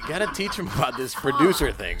 Gotta teach him about this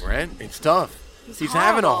producer thing, right? It's tough. He's horrible.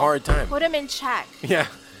 having a hard time. Put him in check. Yeah.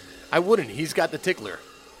 I wouldn't. He's got the tickler.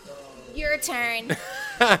 Your turn.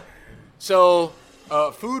 So,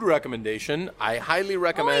 food recommendation. I highly Oh, I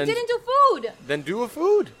recommend. didn't do food. Then do a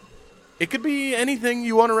food. It could be anything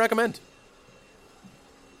you want to recommend.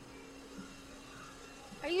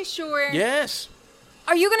 Are you sure? Yes.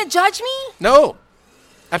 Are you gonna judge me? No.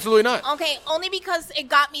 Absolutely not. Okay, only because it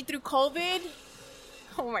got me through COVID.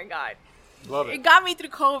 Oh my god. Love It got me through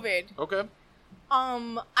COVID. Okay.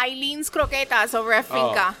 Eileen's croquetas over at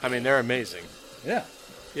Finca. I mean, they're amazing. Yeah.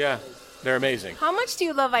 Yeah, they're amazing. How much do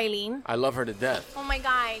you love Eileen? I love her to death. Oh my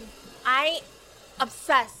god.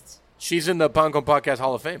 Obsessed. She's in the Pan Con Podcast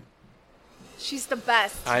Hall of Fame. She's the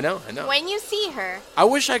best. I know. When you see her, I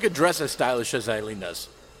wish I could dress as stylish as Eileen does.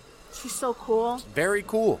 she's so cool. Very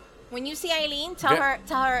cool. When you see Eileen, tell her,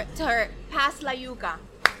 pass la yuca.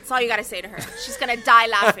 That's all you gotta say to her. She's gonna die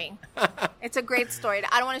laughing. It's a great story.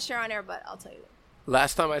 I don't want to share on air, but I'll tell you.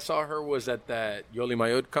 Last time I saw her was at that Yoli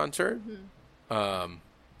Mayot concert.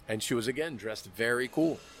 And she was, again, dressed very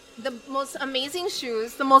cool. The most amazing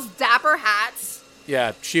shoes, the most dapper hats.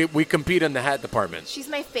 Yeah, we compete in the hat department. She's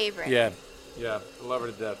my favorite. Yeah, I love her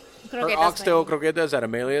to death. Her Croquetas, oxtail croquetas at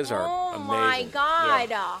Amelia's are Oh amazing. my god.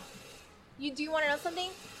 Yeah. Do you want to know something?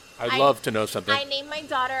 I'd love to know something. I named my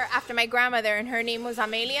daughter after my grandmother, and her name was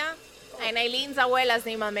Amelia. And Eileen's abuela's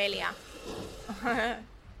name Amelia.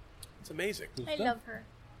 It's amazing. I love her.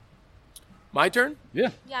 My turn? Yeah.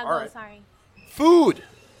 Yeah, All go. right. Sorry. Food.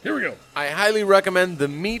 Here we go. I highly recommend the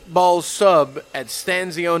meatball sub at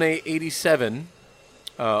Stanzione 87,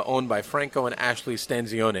 owned by Franco and Ashley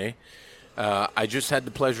Stanzione. I just had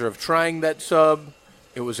the pleasure of trying that sub.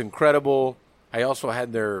 It was incredible. I also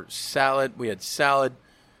had their salad. We had salad,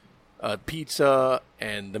 pizza,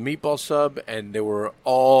 and the meatball sub, and they were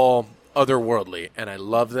all otherworldly, and I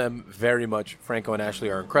love them very much. Franco and Ashley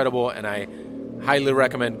are incredible, and I highly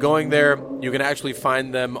recommend going there. You can actually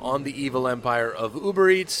find them on the evil empire of Uber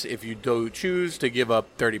Eats if you do choose to give up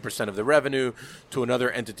 30% of the revenue to another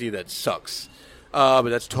entity that sucks. But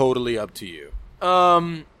that's totally up to you.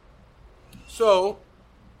 So,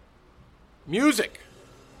 music.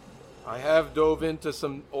 I have dove into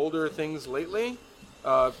some older things lately.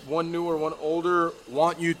 One newer, one older.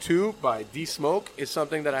 Want You To by D Smoke is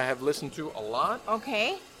something that I have listened to a lot.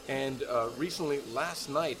 Okay. And recently, last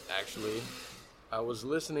night actually, I was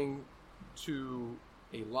listening to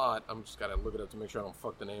a lot. I'm just gotta look it up to make sure I don't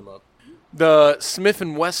fuck the name up. The Smith &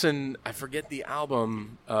 Wesson, I forget the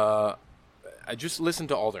album. I just listened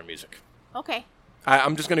to all their music. Okay.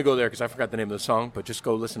 I'm just gonna go there because I forgot the name of the song, but just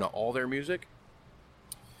go listen to all their music.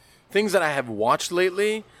 Things that I have watched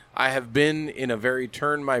lately, I have been in a very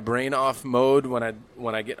turn my brain off mode when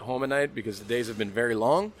I get home at night because the days have been very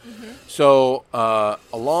long. Mm-hmm. So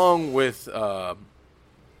along with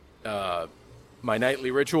my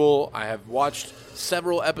nightly ritual, I have watched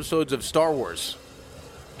several episodes of Star Wars,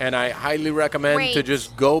 and I highly recommend to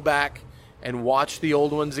just go back and watch the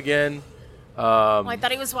old ones again. I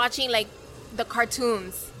thought he was watching like the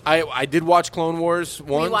cartoons. I did watch Clone Wars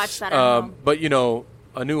once. We watched that at home. But you know,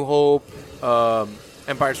 A New Hope,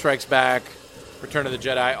 Empire Strikes Back, Return of the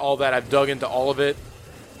Jedi, all that. I've dug into all of it,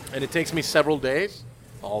 and it takes me several days.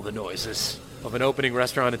 All the noises of an opening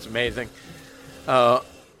restaurant, it's amazing.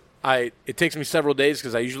 It takes me several days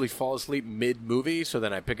because I usually fall asleep mid-movie, so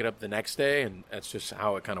then I pick it up the next day, and that's just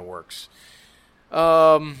how it kind of works.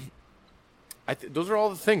 Those are all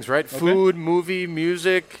the things, right? Okay. Food, movie,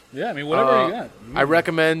 music. Yeah, I mean, whatever you got. I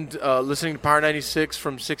recommend listening to Power 96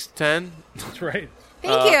 from 6 to 10. That's right.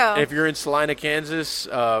 Thank you. If you're in Salina, Kansas,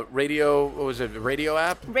 radio, what was it, radio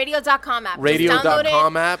app? Radio.com app.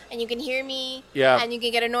 Radio.com app. And you can hear me. Yeah. And you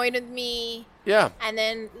can get annoyed with me. Yeah. And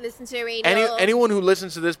then listen to the radio. Anyone who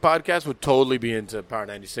listens to this podcast would totally be into Power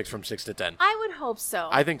 96 from 6 to 10. I would hope so.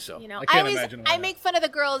 I think so. You know, I can't imagine I make fun of the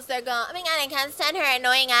girls that go, oh my God, I can't stand her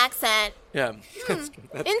annoying accent. Yeah. That's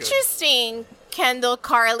Interesting, good. Kendall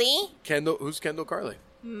Carly. Who's Kendall Carly?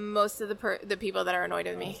 Most of the people that are annoyed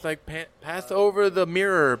with me. It's like, pass over the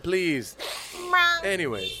mirror, please.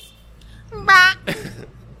 Anyways. I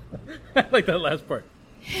like that last part.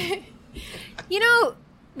 You know,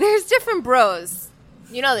 there's different bros.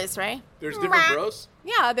 You know this, right? There's different bros?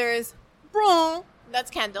 Yeah, there's bro.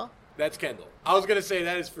 That's Kendall. That's Kendall. I was going to say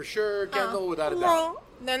that is for sure Kendall without a doubt.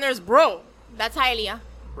 Then there's bro. That's Hialeah.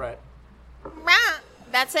 Right.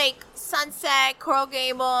 That's like Sunset, Coral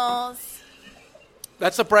Gables.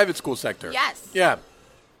 That's the private school sector. Yes. Yeah.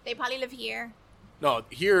 They probably live here. No,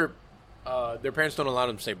 here, their parents don't allow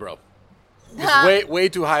them to say bro. It's way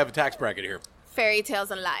too high of a tax bracket here. Fairy tales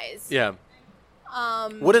and lies. Yeah.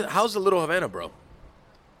 How's the Little Havana, bro?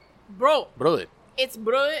 Bro. Bro. It's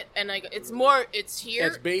bro, and like it's here.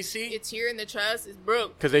 It's bassy. It's here in the chest. It's bro.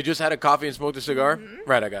 Because they just had a coffee and smoked a cigar? Mm-hmm.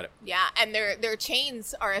 Right, I got it. Yeah, and their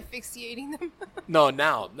chains are asphyxiating them. No,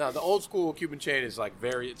 the old school Cuban chain is like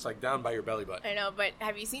it's like down by your belly button. I know, but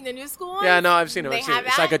have you seen the new school ones? Yeah, no, I've seen them. It's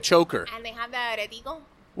like a choker. And they have that retico.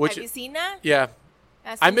 Have you seen that? Yeah.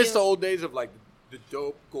 I miss the old days of like the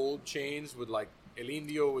dope gold chains with like El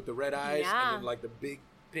Indio with the red eyes and then like the big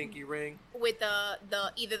pinky ring with the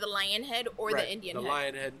either the lion head or the Indian head. The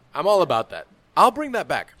lion head. I'm all about that. I'll bring that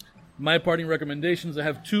back. My parting recommendations. I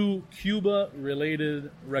have 2 Cuba-related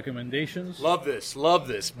recommendations. Love this.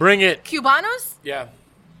 Bring it. Cubanos? Yeah.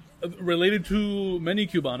 Related to many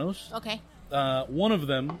Cubanos. Okay. One of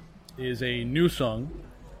them is a new song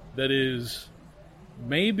that is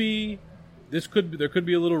maybe there could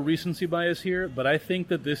be a little recency bias here, but I think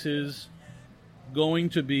that this is going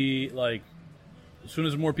to be like, as soon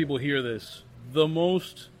as more people hear this, the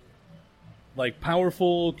most like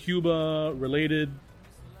powerful Cuba-related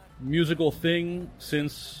musical thing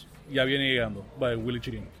since Ya Viene Llegando by Willy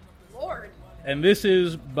Chirino. Lord. And this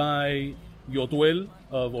is by Yotuel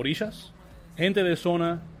of Orishas, Gente de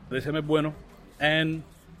Zona, Déjeme Bueno, and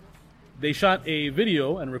they shot a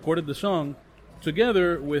video and recorded the song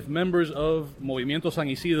together with members of Movimiento San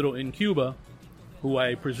Isidro in Cuba, who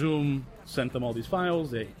I presume sent them all these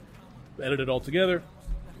files. They edited it all together.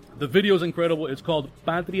 The video is incredible. It's called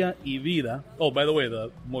Patria y Vida. Oh, by the way,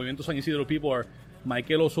 the Movimiento San Isidro people are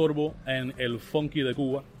Michael Osorbo and El Funky de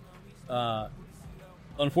Cuba.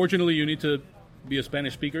 Unfortunately, you need to be a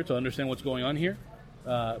Spanish speaker to understand what's going on here.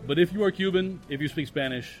 But if you are Cuban, if you speak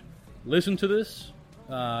Spanish, listen to this.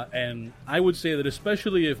 And I would say that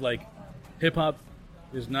especially if like hip-hop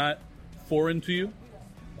is not foreign to you,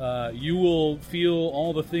 you will feel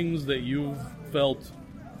all the things that you've felt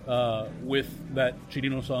with that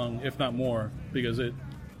Chirino song, if not more, because it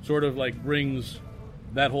sort of like brings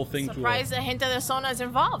that whole thing to a... Surprised that Gente de Zona is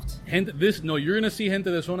involved. You're going to see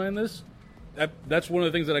Gente de Zona in this. That's one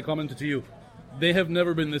of the things that I commented to you. They have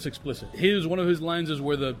never been this explicit. One of his lines is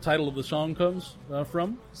where the title of the song comes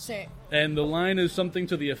from. Sí. And the line is something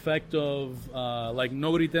to the effect of, like,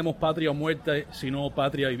 no gritemos patria o muerte, sino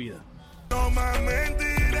patria y vida. No más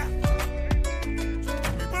mentira.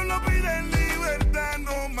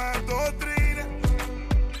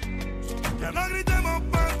 Ya no gritemos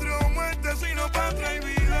patria o muerte, sino patria y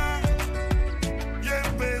vida. Y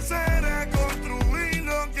empezar a construir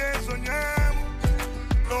lo que soñamos,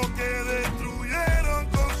 lo que destruyeron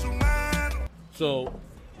con su mano. So,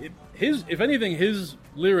 if anything, his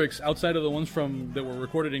lyrics outside of the ones from that were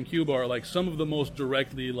recorded in Cuba are like some of the most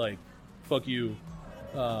directly like, "fuck you,"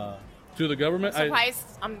 to the government.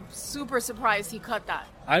 I'm super surprised he cut that.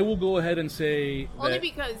 I will go ahead and say Only that,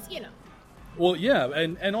 because, you know, well, yeah,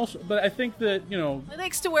 and also, but I think that he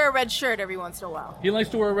likes to wear a red shirt every once in a while. he likes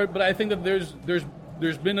to wear red. But I think that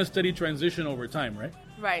there's been a steady transition over time, right?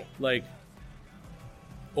 Right. Like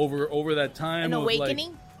over that time, An of, like,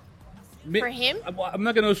 awakening for him? I'm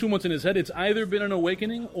not going to assume what's in his head. It's either been an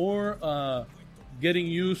awakening or getting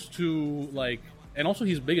used to, like, and also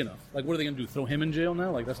he's big enough. Like, what are they going to do? Throw him in jail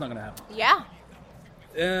now? Like, that's not going to happen. Yeah.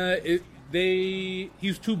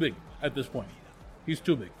 He's too big at this point. He's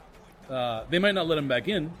too big. They might not let him back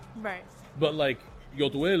in, Right. but like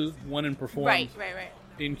Yotuel went and performed Right.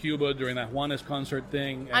 in Cuba during that Juanes concert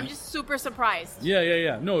thing. And I'm just super surprised.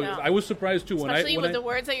 yeah. No, Yeah. I was surprised too Especially when with the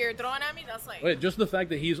words that you're throwing at me, that's like... wait, just the fact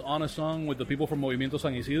that he's on a song with the people from Movimiento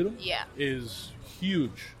San Isidro, Yeah. is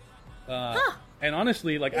huge. And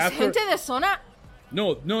honestly, like Is after Gente de Zona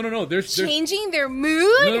no, there's changing their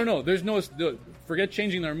mood? no, there's no forget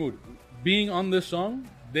changing their mood. Being on this song,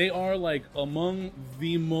 they are like among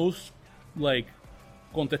the most like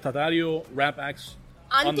contestatario rap acts.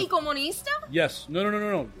 on the- Anticomunista? Yes.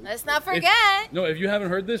 No. Let's not forget. If you haven't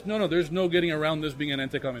heard this, no, there's no getting around this being an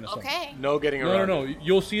anti-communist song. Okay. No getting No, around. no. it.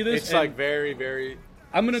 You'll see this. It's and like very, very.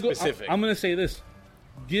 I'm gonna specific. I'm gonna say this.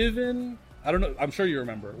 Given, I don't know. I'm sure you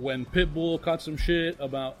remember when Pitbull caught some shit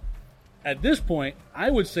about. At this point,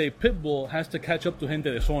 I would say Pitbull has to catch up to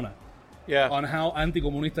Gente de Zona Yeah. on how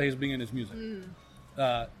anti-comunista he's being in his music.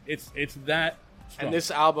 It's that strong. And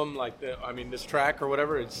this album, this track or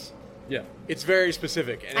whatever, it's very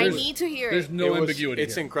specific. And I it was- need to hear There's it. no it was- ambiguity.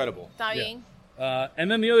 It's here. incredible. Está Yeah. bien.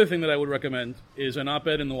 And then the other thing that I would recommend is an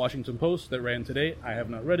op-ed in the Washington Post that ran today. I have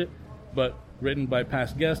not read it, but written by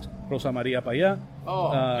past guest Rosa Maria Paya.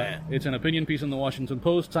 Oh, man. It's an opinion piece in the Washington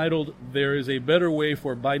Post titled, "There is a better way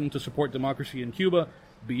for Biden to support democracy in Cuba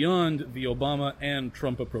beyond the Obama and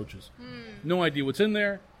Trump approaches." No idea what's in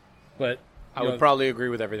there, but I you would know, probably agree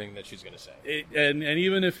with everything that she's going to say. and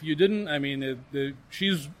even if you didn't, I mean,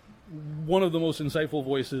 she's one of the most insightful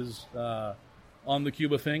voices on the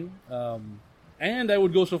Cuba thing. And I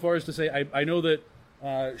would go so far as to say, I know that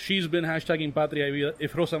she's been hashtagging Patria y Vida.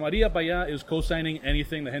 If Rosa Maria Paya is co-signing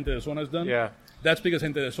anything that Gente de Zona has done, Yeah. that's because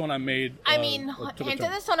Gente de Zona made. I mean, took a Gente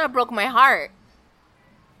turn. de Zona broke my heart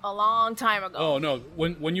a long time ago. Oh no!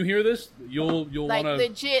 When you hear this, you'll Like, want to.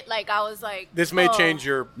 legit, like, I was like... This may oh. change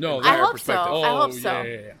your No, entire I hope so. perspective. Oh, I hope so.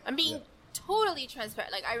 yeah. I'm being totally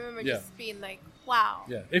transparent. Like, I remember Yeah. just being like, wow.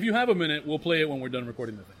 Yeah, if you have a minute, we'll play it when we're done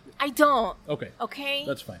recording the thing. I don't. Okay, Okay?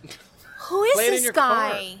 that's fine. Who is Play it in this your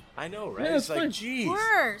guy? car. I know, right? Yeah, it's it's like, fine. geez.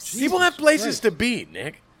 Worse. People have places to be,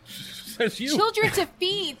 Nick. That's you. Children to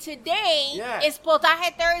feed today Yeah. is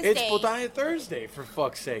Potaje Thursday. It's Potaje Thursday, for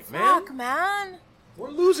fuck's sake, man. Fuck, man.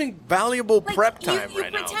 We're losing valuable Like, prep you, time you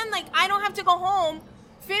right pretend now. like I don't have to go home,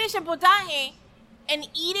 finish a potaje, and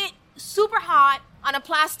eat it super hot on a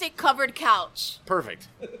plastic-covered couch I Perfect.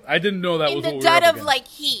 didn't know that in was the what we were dead up of, against. like,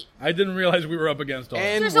 heat. I didn't realize we were up against all that.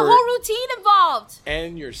 And There's a we're- whole routine involved.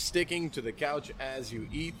 And you're sticking to the couch as you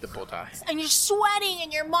eat the potaje. And you're sweating,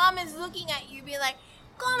 and your mom is looking at you, be like,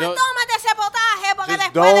 "Come, Don't- tómate ese potaje, porque Just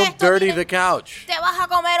después de don't esto dirty tienes- the couch. te vas a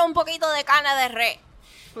comer un poquito de carne de res."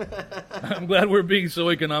 I'm glad we're being so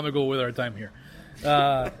economical with our time here.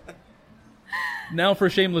 Now for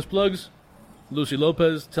shameless plugs. Lucy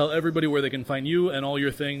Lopez, tell everybody where they can find you and all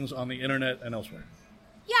your things on the internet and elsewhere.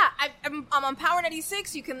 Yeah, I'm on Power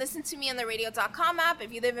 96. You can listen to me on the radio.com app.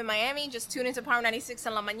 If you live in Miami, just tune into Power 96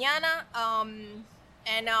 en la mañana.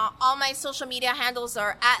 And all my social media handles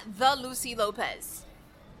are at the Lucy Lopez.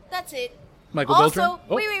 That's it. Michael Also, Beltran?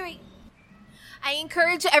 Oh. wait. I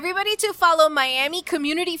encourage everybody to follow Miami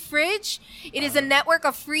Community Fridge. It is a network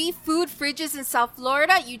of free food fridges in South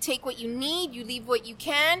Florida. You take what you need, you leave what you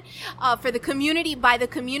can. For the community, by the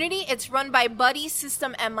community. It's run by Buddy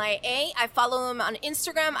System MIA. I follow them on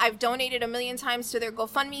Instagram. I've donated 1 million times to their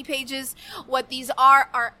GoFundMe pages. What these are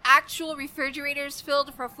actual refrigerators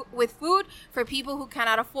filled with food for people who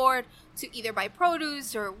cannot afford to either buy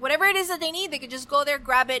produce or whatever it is that they need. They could just go there,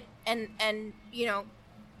 grab it, and you know,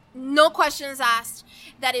 no questions asked.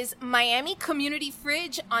 That is Miami Community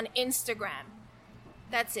Fridge on Instagram.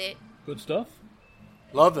 That's it. Good stuff.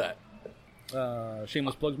 Love that.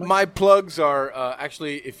 Shameless plugs, Mike? My plugs are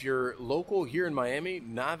actually, if you're local here in Miami,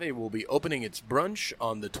 Nave will be opening its brunch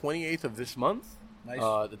on the 28th of this month.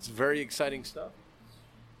 Nice. That's very exciting stuff.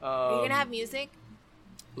 Are you gonna have music?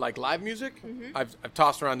 Like live music? Mm-hmm. I've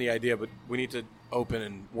tossed around the idea, but we need to open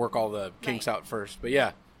and work all the kinks Right. out first. But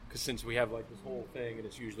yeah, because since we have like this whole thing and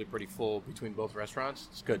it's usually pretty full between both restaurants,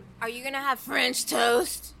 it's good. Are you gonna have French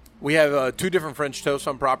toast? We have 2 different French toasts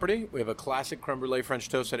on property. We have a classic creme brulee French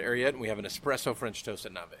toast at Ariete, and we have an espresso French toast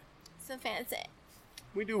at Nave. So fancy.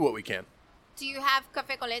 We do what we can. Do you have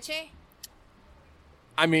café con leche?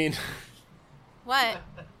 I mean, What?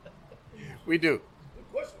 we do.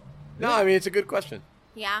 No, I mean, it's a good question.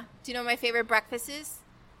 Yeah. Do you know what my favorite breakfast is?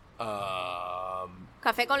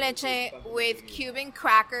 Café con leche with Cuban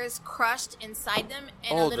crackers crushed inside them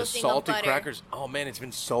and a Oh, little the thing salty of butter. crackers. Oh, man, it's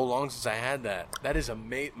been so long since I had that. That is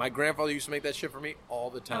amazing. My grandfather used to make that shit for me all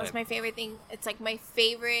the time. That was my favorite thing. It's like my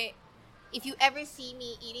favorite. If you ever see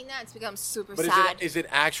me eating that, it's because I'm super But sad. is it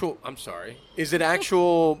actual? I'm sorry. Is it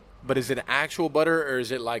actual? But is it actual butter or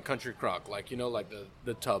is it like country crock? Like, you know, like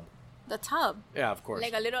the tub? The tub. Yeah, of course.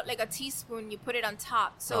 Like a teaspoon, you put it on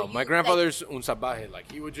top. So Oh, my you- grandfather's un salvaje.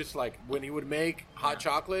 Like, he would just, like, when he would make hot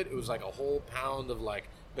chocolate, it was like a whole pound of, like,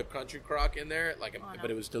 the country crock in there. Like, Oh, no.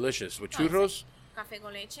 but it was delicious. With No, it's churros. like café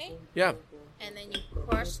con leche, Yeah. and then you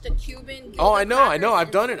crush the Cuban. Oh, I know. crackers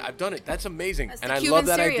I've done it. and- I've done it. That's amazing. That's And the I Cuban love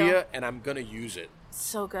that cereal. idea, and I'm going to use it.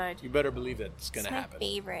 So good. You better believe that it's going It's to my happen.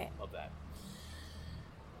 favorite. Love that.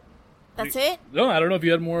 That's it. No, I don't know if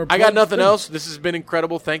you had more. I got plugs. nothing Good. else. This has been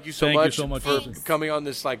incredible. Thank you so Thank you much so much for Thanks. coming on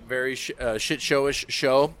this like very shit showish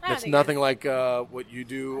show. I That's think nothing like what you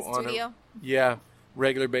do A on studio.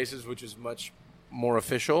 regular basis, which is much more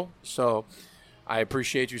official. So I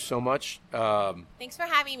appreciate you so much. Thanks for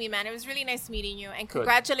having me, man. It was really nice meeting you, and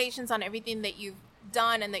congratulations on everything that you've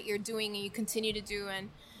done and that you're doing and you continue to do. And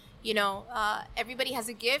you know, everybody has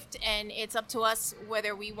a gift, and it's up to us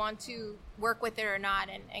whether we want to work with it or not.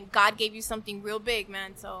 And God gave you something real big,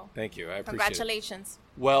 man. So Thank you. I appreciate it. congratulations.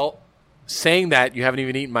 Well, saying that, you haven't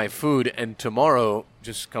even eaten my food, and tomorrow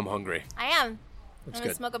just come hungry. I am. That's I'm gonna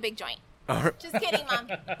good. smoke a big joint. All right. Just kidding, Mom.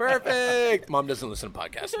 Perfect. Mom doesn't listen to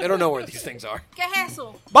podcasts. They don't know where these things are. ¿Qué es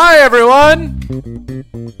eso? Bye, everyone.